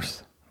or a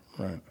nurse.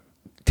 Right.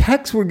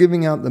 Techs were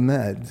giving out the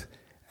meds.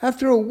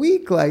 After a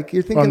week, you're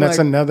thinking, and that's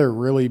another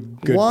really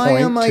good why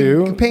point, am I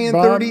too, paying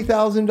Bob?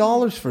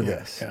 $30,000 for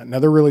this? Yeah,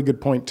 another really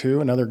good point,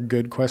 too. Another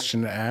good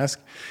question to ask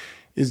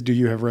is, do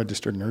you have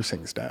registered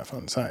nursing staff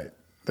on site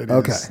that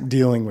is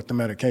dealing with the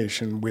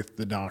medication with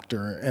the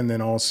doctor, and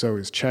then also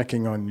is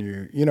checking on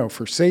you,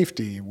 for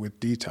safety with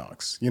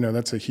detox?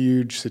 That's a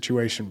huge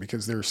situation,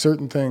 because there are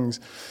certain things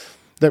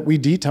that we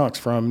detox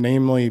from,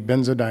 namely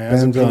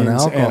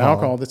benzodiazepines and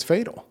alcohol, that's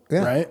fatal.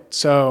 Yeah. Right?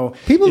 So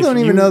people don't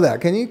even know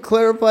that. Can you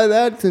clarify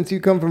that, since you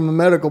come from a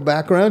medical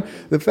background?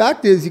 The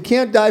fact is, you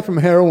can't die from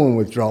heroin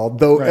withdrawal,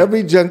 though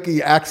every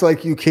junkie acts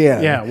like you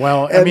can. Yeah,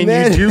 well, you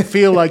do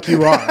feel like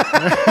you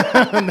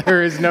are.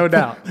 There is no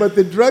doubt. But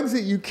the drugs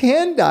that you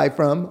can die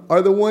from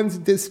are the ones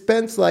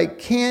dispensed like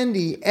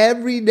candy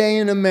every day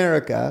in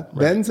America.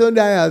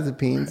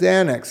 Benzodiazepines,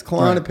 Xanax,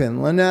 Klonopin,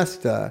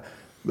 Lunesta,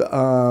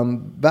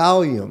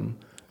 Valium.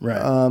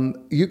 Right.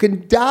 You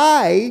can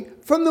die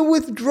from the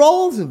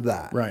withdrawals of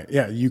that. Right.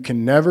 Yeah. You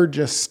can never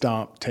just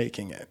stop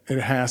taking it.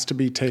 It has to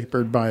be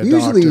tapered by a doctor.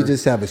 Usually you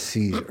just have a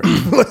seizure.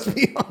 Let's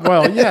be honest.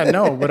 Well, yeah,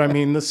 no, but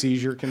the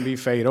seizure can be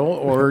fatal,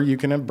 or you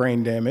can have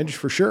brain damage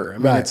for sure.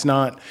 It's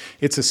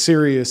a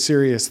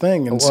serious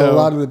thing. And a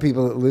lot of the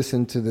people that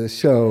listen to this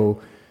show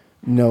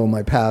know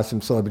my past from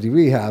Celebrity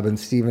Rehab, and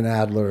Steven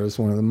Adler is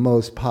one of the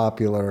most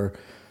popular.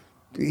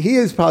 He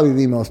is probably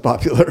the most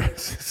popular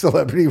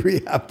Celebrity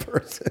Rehab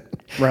person.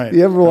 Right.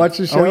 You ever watch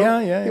the show? Oh,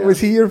 yeah.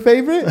 Was he your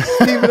favorite,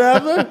 Steven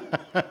Adler?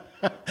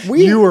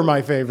 You were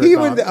my favorite.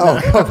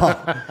 Come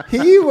on.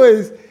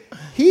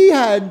 He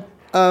had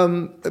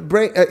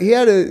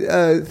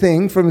a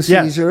thing from a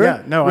seizure.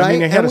 Yeah. No, right?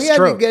 He had a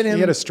stroke. He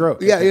had a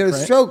stroke. Yeah, he had a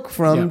stroke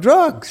from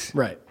drugs.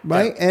 Right.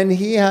 Right. Yeah. And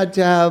he had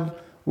to have.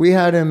 We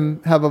had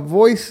him have a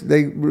voice.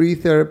 They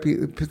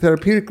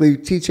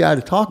therapeutically teach you how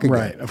to talk again.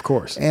 Right. Of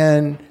course.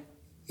 And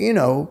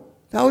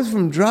that was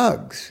from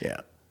drugs.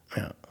 Yeah.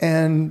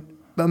 And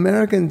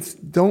Americans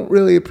don't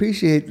really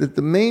appreciate that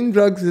the main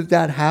drugs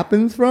that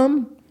happens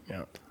from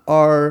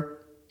are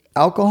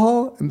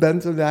alcohol and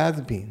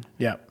benzodiazepine.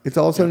 Yeah. It's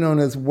also known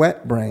as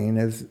wet brain,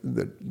 as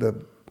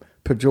the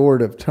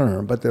pejorative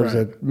term, but there's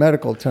a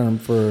medical term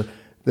for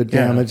the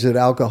damage that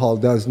alcohol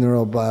does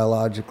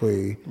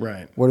neurobiologically.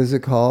 Right. What is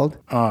it called?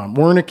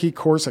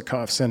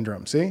 Wernicke-Korsakoff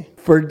syndrome. See?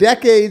 For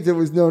decades, it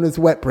was known as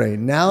wet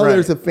brain. Now Right.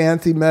 there's a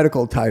fancy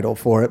medical title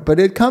for it, but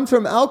it comes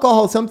from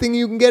alcohol, something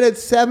you can get at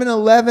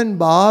 7-Eleven,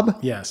 Bob.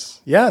 Yes,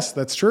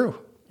 that's true.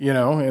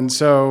 And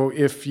so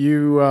if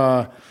you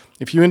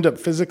end up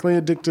physically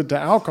addicted to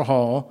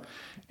alcohol,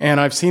 and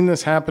I've seen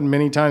this happen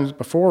many times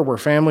before where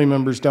family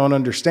members don't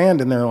understand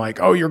and they're like,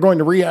 "Oh, you're going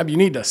to rehab. You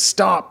need to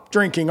stop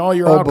drinking all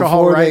your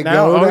alcohol before right they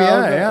now." go Oh to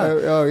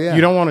yeah. Oh, yeah.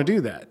 You don't want to do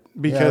that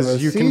because a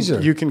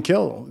seizure. you can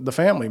kill the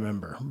family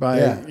member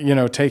by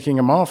taking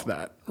them off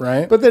that,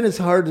 right? But then it's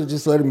hard to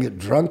just let them get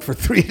drunk for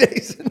 3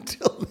 days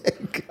until they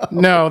go.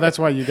 No, that's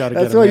why you got to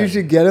get That's them why in. you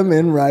should get them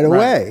in right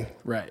away.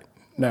 Right.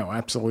 No,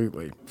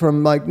 absolutely.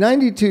 From like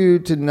 92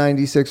 to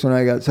 96 when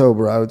I got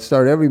sober, I would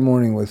start every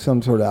morning with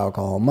some sort of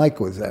alcohol. Mike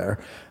was there.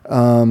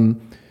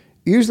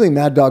 Usually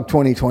Mad Dog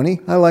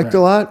 2020 I liked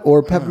a lot,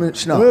 or peppermint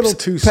schnapps. A little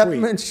too sweet.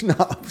 Peppermint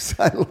schnapps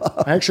I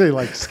love. I actually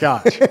like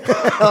scotch.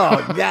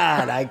 Oh,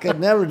 God, I could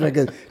never drink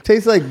it.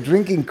 Tastes like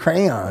drinking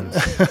crayons.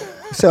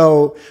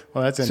 So,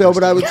 Well, that's but I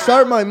interesting. would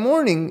start my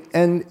morning,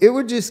 and it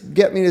would just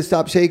get me to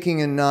stop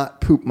shaking and not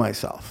poop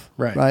myself.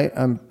 Right.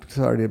 I'm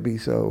sorry to be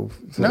so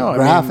No, I mean,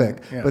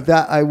 graphic, yeah. but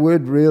that I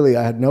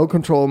had no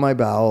control of my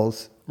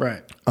bowels.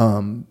 Right.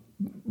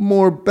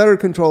 Better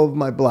control of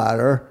my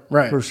bladder,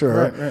 Right, for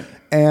sure. right.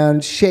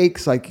 And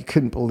shakes like you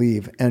couldn't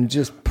believe, and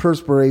just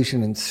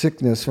perspiration and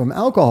sickness from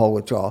alcohol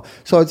withdrawal.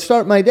 So I'd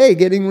start my day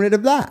getting rid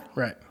of that.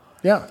 Right.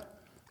 Yeah.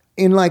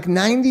 In like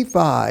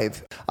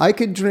 95, I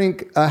could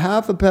drink a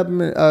half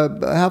pint of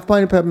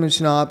peppermint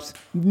schnapps,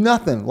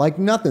 nothing,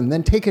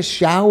 then take a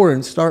shower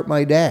and start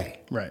my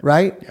day.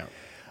 Right? Yeah.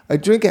 I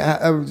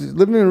was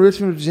living in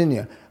Richmond,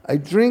 Virginia. I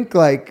drink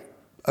like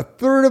a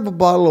third of a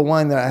bottle of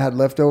wine that I had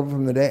left over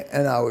from the day,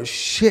 and I was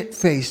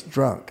shit-faced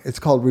drunk. It's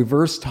called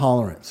reverse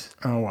tolerance.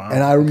 Oh, wow.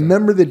 And I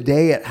remember the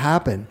day it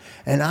happened,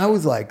 and I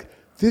was like,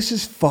 this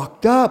is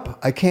fucked up.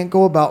 I can't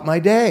go about my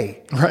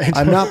day. Right.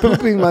 I'm not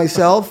pooping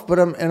myself, but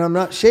I'm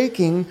not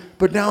shaking,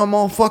 but now I'm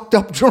all fucked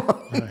up drunk.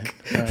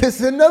 Right. This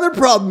is another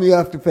problem you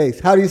have to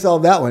face. How do you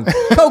solve that one?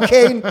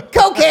 Cocaine.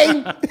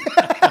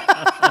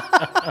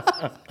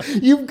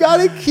 You've got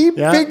to keep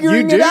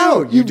figuring it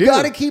out. You've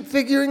got to keep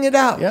figuring it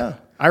out. Yeah.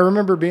 I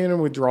remember being in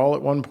withdrawal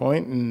at one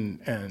point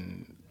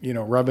and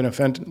rubbing a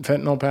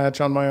fentanyl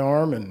patch on my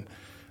arm, and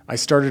I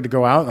started to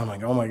go out, and I'm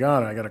like, oh my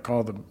God, I got to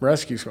call the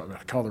rescue squad. I got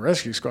to call the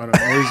rescue squad. I'm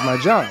going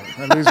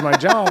to lose my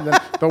job.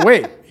 But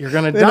wait, you're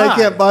going to die. Then I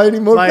can't buy any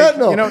more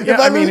fentanyl. If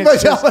I lose my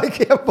job, I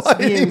can't buy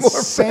any more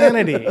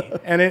insanity.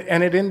 And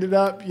it ended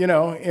up,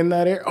 in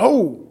that area.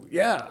 Oh,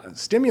 yeah,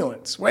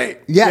 stimulants. Wait.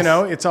 Yes.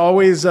 It's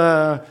always...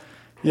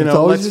 it's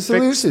always let's a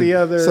solution. fix the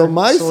other so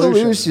my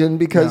solution,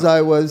 because I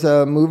was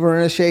a mover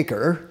and a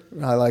shaker,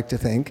 I like to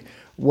think,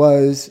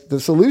 was the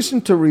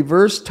solution to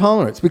reverse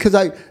tolerance.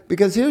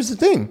 Because here's the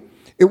thing.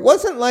 It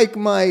wasn't like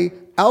my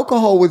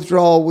alcohol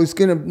withdrawal was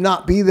going to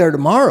not be there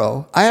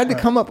tomorrow. I had to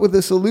come up with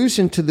a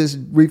solution to this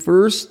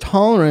reverse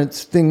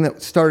tolerance thing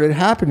that started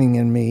happening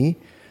in me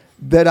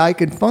that I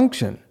could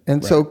function.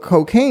 And so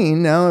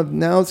cocaine,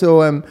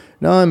 I'm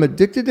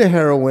addicted to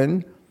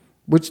heroin,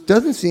 which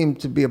doesn't seem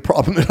to be a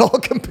problem at all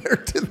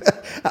compared to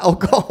the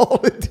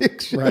alcohol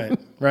addiction.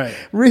 Right.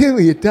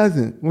 Really, it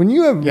doesn't. When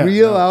you have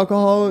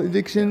alcohol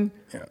addiction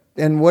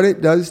and what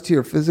it does to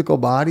your physical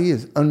body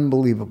is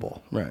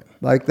unbelievable. Right.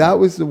 Like that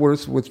was the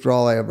worst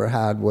withdrawal I ever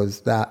had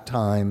was that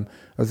time.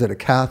 I was at a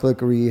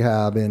Catholic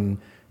rehab in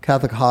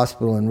Catholic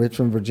hospital in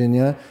Richmond,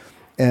 Virginia.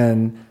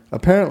 And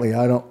apparently,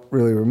 I don't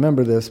really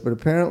remember this, but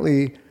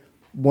apparently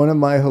one of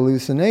my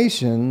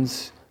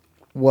hallucinations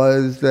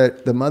was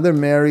that the Mother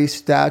Mary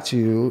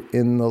statue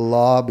in the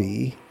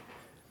lobby,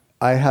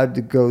 I had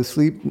to go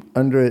sleep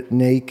under it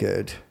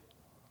naked,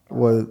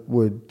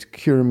 would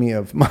cure me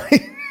of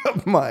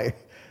my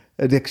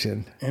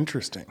addiction.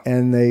 Interesting.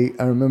 And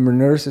I remember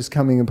nurses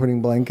coming and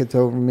putting blankets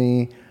over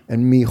me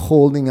and me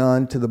holding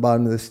on to the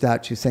bottom of the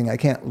statue saying, I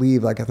can't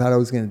leave. Like I thought I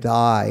was going to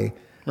die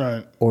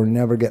or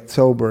never get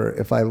sober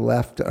if I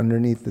left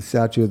underneath the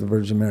statue of the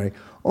Virgin Mary.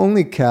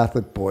 Only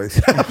Catholic boys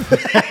have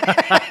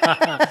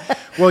that.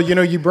 Well,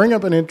 you bring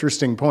up an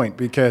interesting point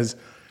because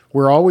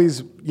we're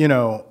always,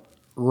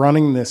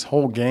 running this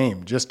whole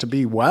game just to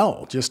be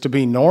well, just to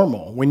be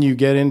normal when you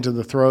get into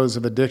the throes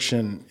of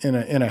addiction in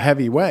a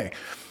heavy way.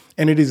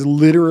 And it is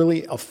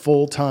literally a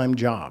full-time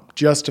job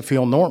just to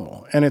feel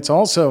normal. And it's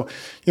also,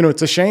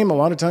 it's a shame a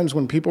lot of times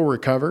when people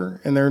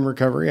recover and they're in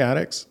recovery,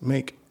 addicts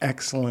make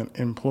excellent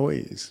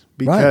employees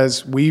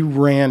because we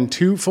ran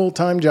 2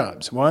 full-time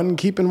jobs. One,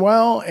 keeping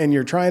well, and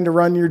you're trying to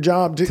run your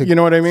job. You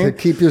know what I mean? To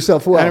keep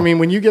yourself well. And I mean,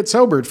 when you get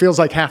sober, it feels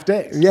like half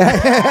days.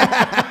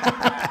 Yeah.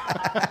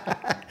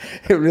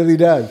 It really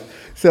does.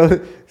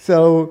 So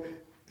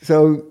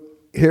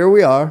here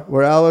we are.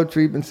 We're Aloe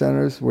Treatment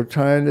Centers. We're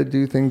trying to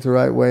do things the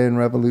right way and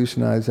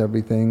revolutionize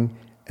everything.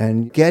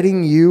 And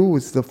getting you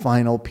was the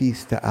final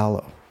piece to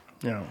Aloe.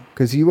 Yeah.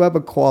 Because you have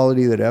a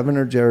quality that Evan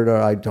or Jared or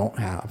I don't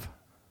have.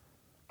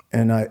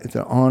 And it's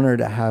an honor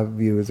to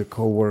have you as a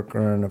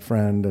coworker and a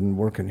friend and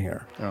working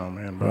here. Oh,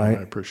 man, Bob, Right?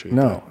 I appreciate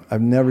that. No, I've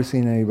never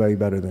seen anybody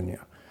better than you.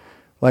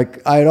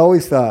 Like, I had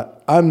always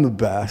thought, I'm the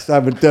best. I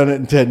haven't done it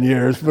in 10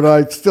 years, but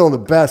I'm still the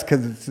best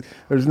because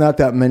there's not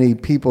that many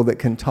people that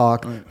can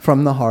talk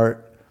from the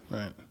heart,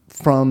 Right.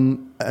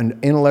 from an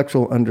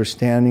intellectual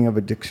understanding of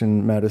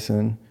addiction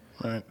medicine,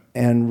 Right.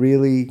 and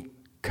really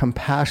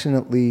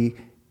compassionately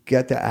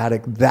get the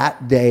addict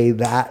that day,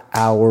 that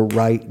hour,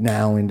 right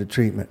now into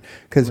treatment.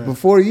 Because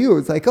before you,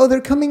 it's like, oh,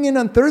 they're coming in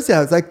on Thursday.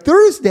 I was like,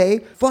 Thursday?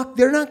 Fuck,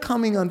 they're not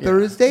coming on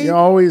Thursday. You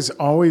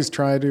always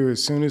try to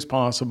as soon as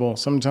possible.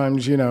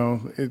 Sometimes,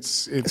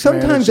 it's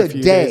Sometimes managed a a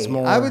few day. days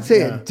more. I would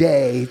say a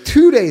day,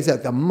 2 days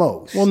at the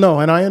most. Well, no,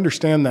 and I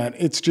understand that.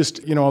 It's just,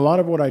 a lot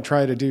of what I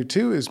try to do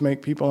too is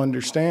make people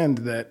understand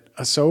that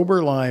a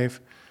sober life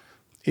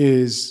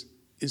is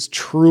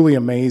truly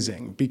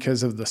amazing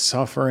because of the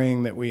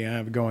suffering that we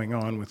have going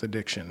on with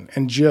addiction,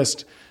 and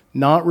just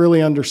not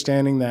really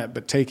understanding that,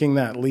 but taking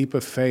that leap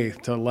of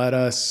faith to let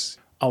us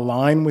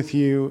align with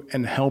you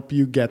and help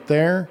you get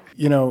there.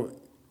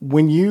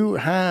 When you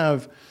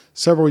have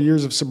several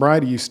years of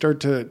sobriety, you start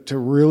to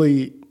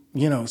really,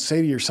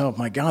 say to yourself,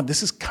 my God,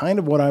 this is kind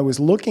of what I was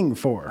looking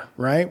for,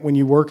 right? When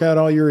you work out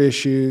all your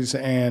issues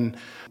and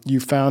you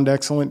found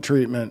excellent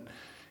treatment,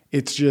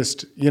 it's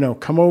just,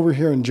 come over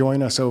here and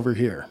join us over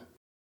here.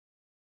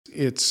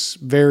 It's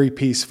very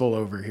peaceful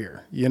over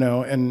here,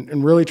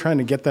 and really trying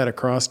to get that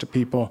across to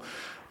people.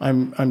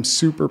 I'm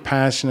super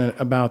passionate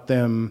about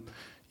them,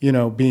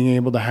 being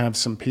able to have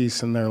some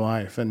peace in their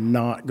life and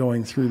not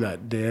going through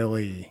that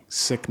daily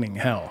sickening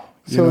hell.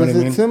 So is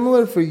it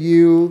similar for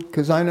you?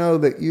 Because I know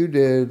that you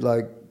did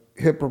like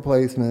hip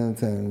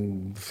replacements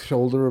and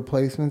shoulder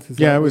replacements.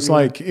 Yeah, it was.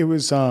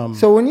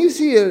 So when you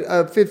see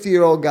a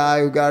 50-year-old guy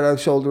who got a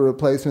shoulder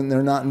replacement and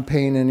they're not in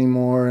pain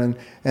anymore and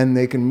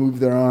they can move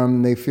their arm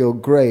and they feel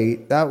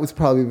great, that was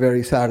probably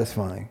very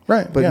satisfying.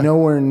 Right. But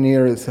nowhere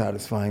near as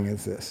satisfying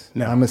as this.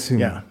 No. I'm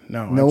assuming. Yeah.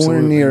 No.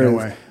 Nowhere near no as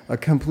way. a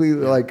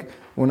completely like.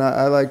 When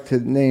I like to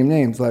name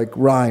names like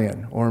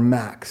Ryan or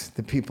Max,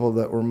 the people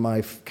that were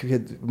my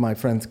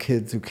friends'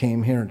 kids who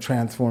came here and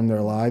transformed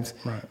their lives.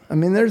 Right. I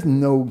mean, there's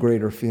no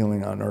greater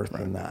feeling on earth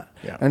than that.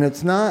 Yeah. And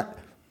it's not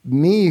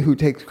me who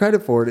takes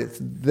credit for it. It's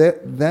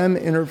them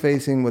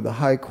interfacing with a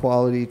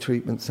high-quality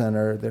treatment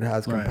center that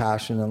has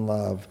compassion and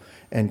love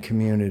and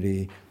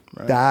community.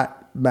 Right.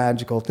 That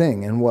magical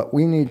thing. And what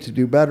we need to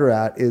do better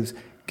at is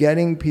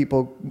getting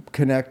people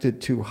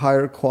connected to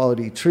higher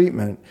quality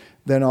treatment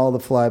than all the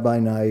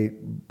fly-by-night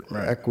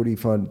equity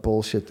fund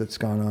bullshit that's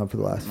gone on for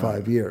the last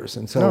 5 years.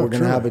 And so we're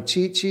going to have a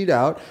cheat sheet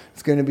out.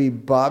 It's going to be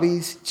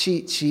Bobby's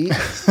cheat sheet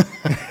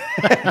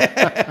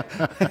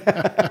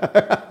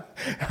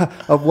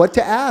of what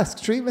to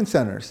ask treatment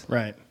centers.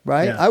 Right.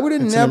 Yeah. I would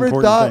have never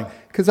thought,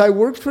 because I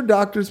worked for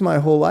doctors my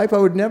whole life, I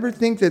would never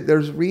think that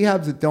there's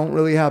rehabs that don't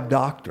really have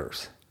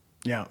doctors.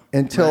 Yeah.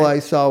 Until I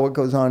saw what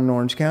goes on in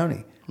Orange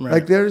County. Right.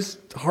 Like there's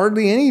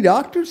hardly any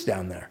doctors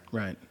down there.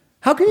 Right.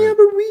 How can you have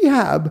a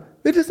rehab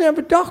that doesn't have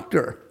a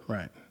doctor?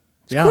 Right.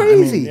 It's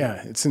crazy.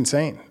 It's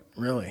insane,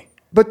 really.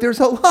 But there's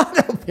a lot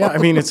of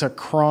them. Yeah, it's a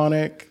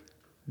chronic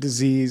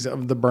disease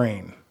of the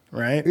brain,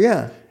 right?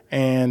 Yeah.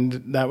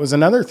 And that was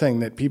another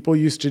thing that people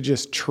used to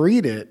just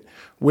treat it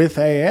with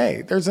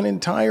AA. There's an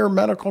entire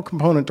medical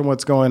component to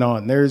what's going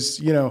on. There's,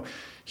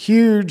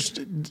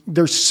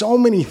 there's so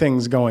many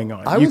things going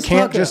on. You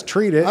can't just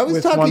treat it with one thing. I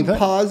was talking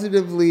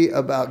positively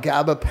about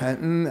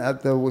gabapentin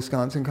at the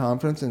Wisconsin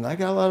conference, and I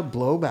got a lot of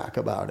blowback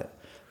about it.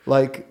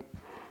 Like,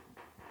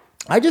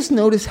 I just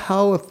noticed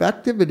how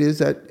effective it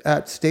is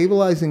at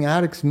stabilizing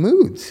addicts'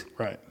 moods.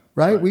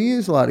 Right? We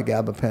use a lot of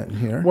gabapentin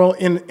here. Well,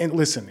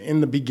 listen,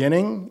 in the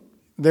beginning,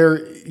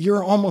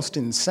 you're almost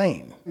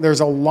insane.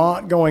 There's a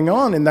lot going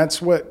on, and that's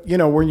what,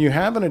 when you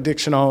have an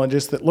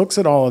addictionologist that looks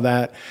at all of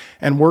that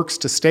and works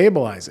to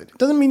stabilize it. It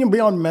doesn't mean you'll be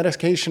on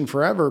medication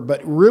forever,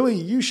 but really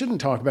you shouldn't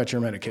talk about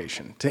your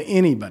medication to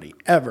anybody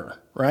ever,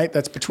 right?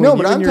 That's between you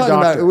and your doctor. No, but I'm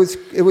talking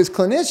about it was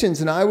clinicians,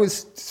 and I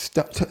was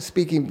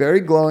speaking very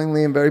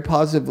glowingly and very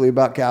positively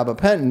about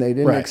gabapentin. They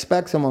didn't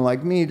expect someone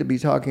like me to be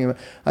talking about.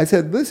 I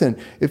said,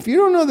 listen, if you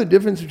don't know the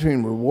difference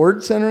between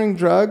reward-centering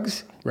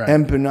drugs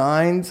and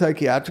benign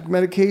psychiatric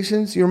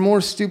medications, you're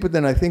more stupid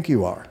than I think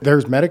you are.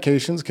 There's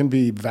medications can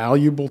be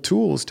valuable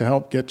tools to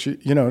help get you,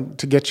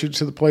 to get you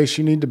to the place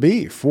you need to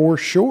be, for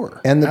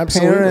sure. And the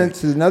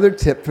parents, another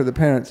tip for the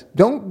parents,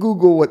 don't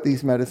Google what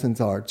these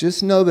medicines are.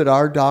 Just know that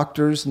our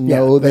doctors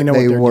know that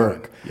they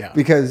work. Yeah.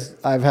 Because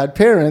I've had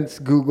parents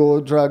Google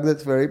a drug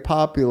that's very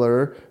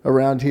popular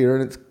around here,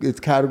 and it's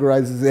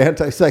categorized as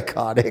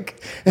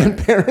antipsychotic, and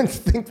parents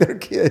think their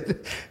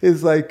kid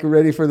is like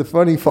ready for the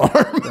funny farm.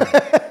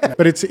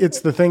 But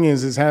it's the thing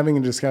is having a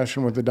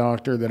discussion with the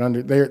doctor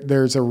that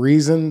there's a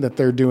reason that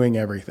they're doing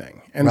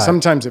everything. And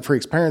sometimes it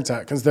freaks parents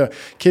out because the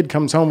kid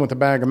comes home with a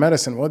bag of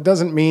medicine. Well, it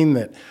doesn't mean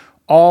that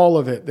all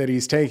of it that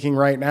he's taking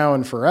right now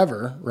and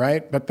forever,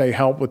 right? But they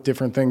help with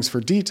different things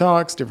for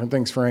detox, different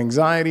things for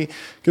anxiety,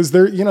 because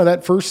they're,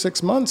 that first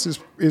 6 months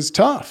is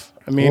tough.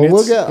 I mean,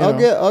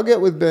 I'll get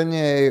with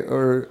Beignet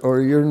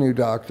or your new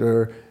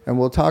doctor, and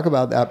we'll talk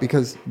about that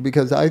because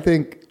I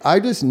think I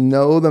just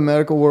know the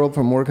medical world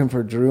from working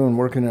for Drew and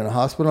working in a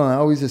hospital, and I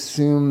always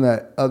assume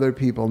that other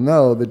people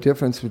know the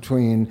difference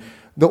between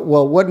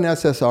what an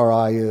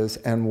SSRI is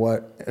and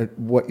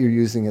what you're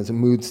using as a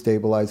mood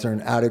stabilizer in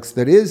addicts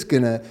that is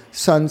going to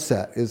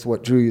sunset, is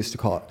what Drew used to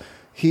call it.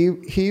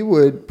 He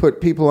would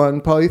put people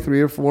on probably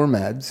 3 or 4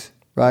 meds,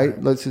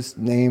 right? Let's just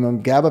name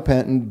them: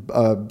 gabapentin,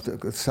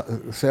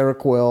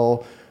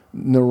 Seroquel,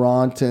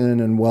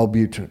 Neurontin, and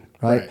Wellbutrin,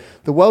 right?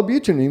 The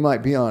Wellbutrin you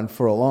might be on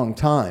for a long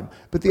time,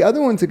 but the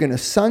other ones are going to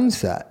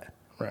sunset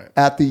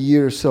at the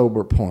year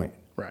sober point.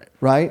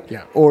 Right?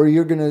 Yeah. Or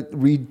you're going to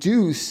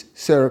reduce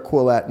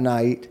Seroquel at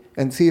night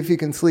and see if you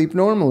can sleep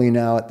normally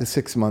now at the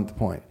 6-month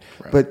point.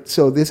 Right. But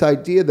so this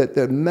idea that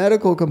the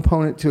medical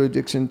component to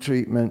addiction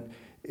treatment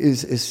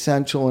is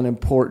essential and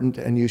important,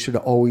 and you should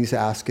always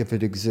ask if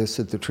it exists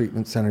at the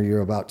treatment center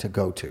you're about to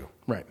go to.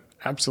 Right.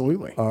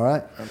 Absolutely. All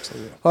right.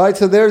 Absolutely. All right.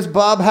 So there's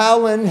Bob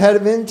Howland, head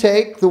of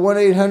intake, the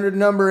 1-800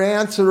 number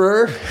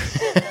answerer.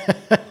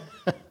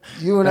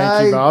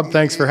 Thank you, Bob.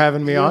 Thanks for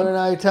having me on. You and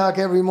I talk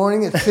every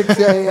morning at 6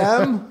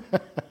 a.m.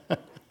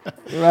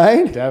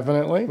 Right?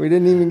 Definitely. We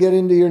didn't even get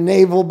into your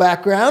naval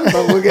background,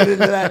 but we'll get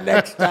into that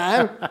next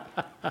time.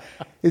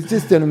 It's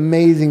just an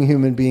amazing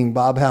human being,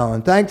 Bob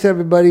Howland. Thanks,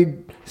 everybody.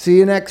 See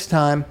you next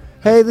time.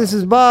 Hey, this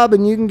is Bob,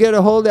 and you can get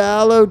a hold of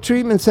Aloe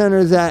Treatment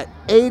Centers at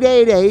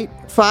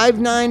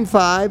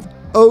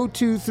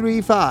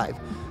 888-595-0235.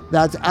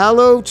 That's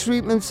Aloe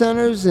Treatment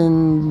Centers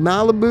in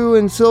Malibu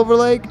and Silver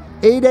Lake.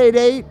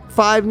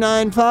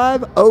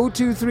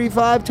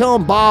 888-595-0235. Tell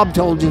them Bob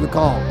told you to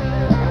call.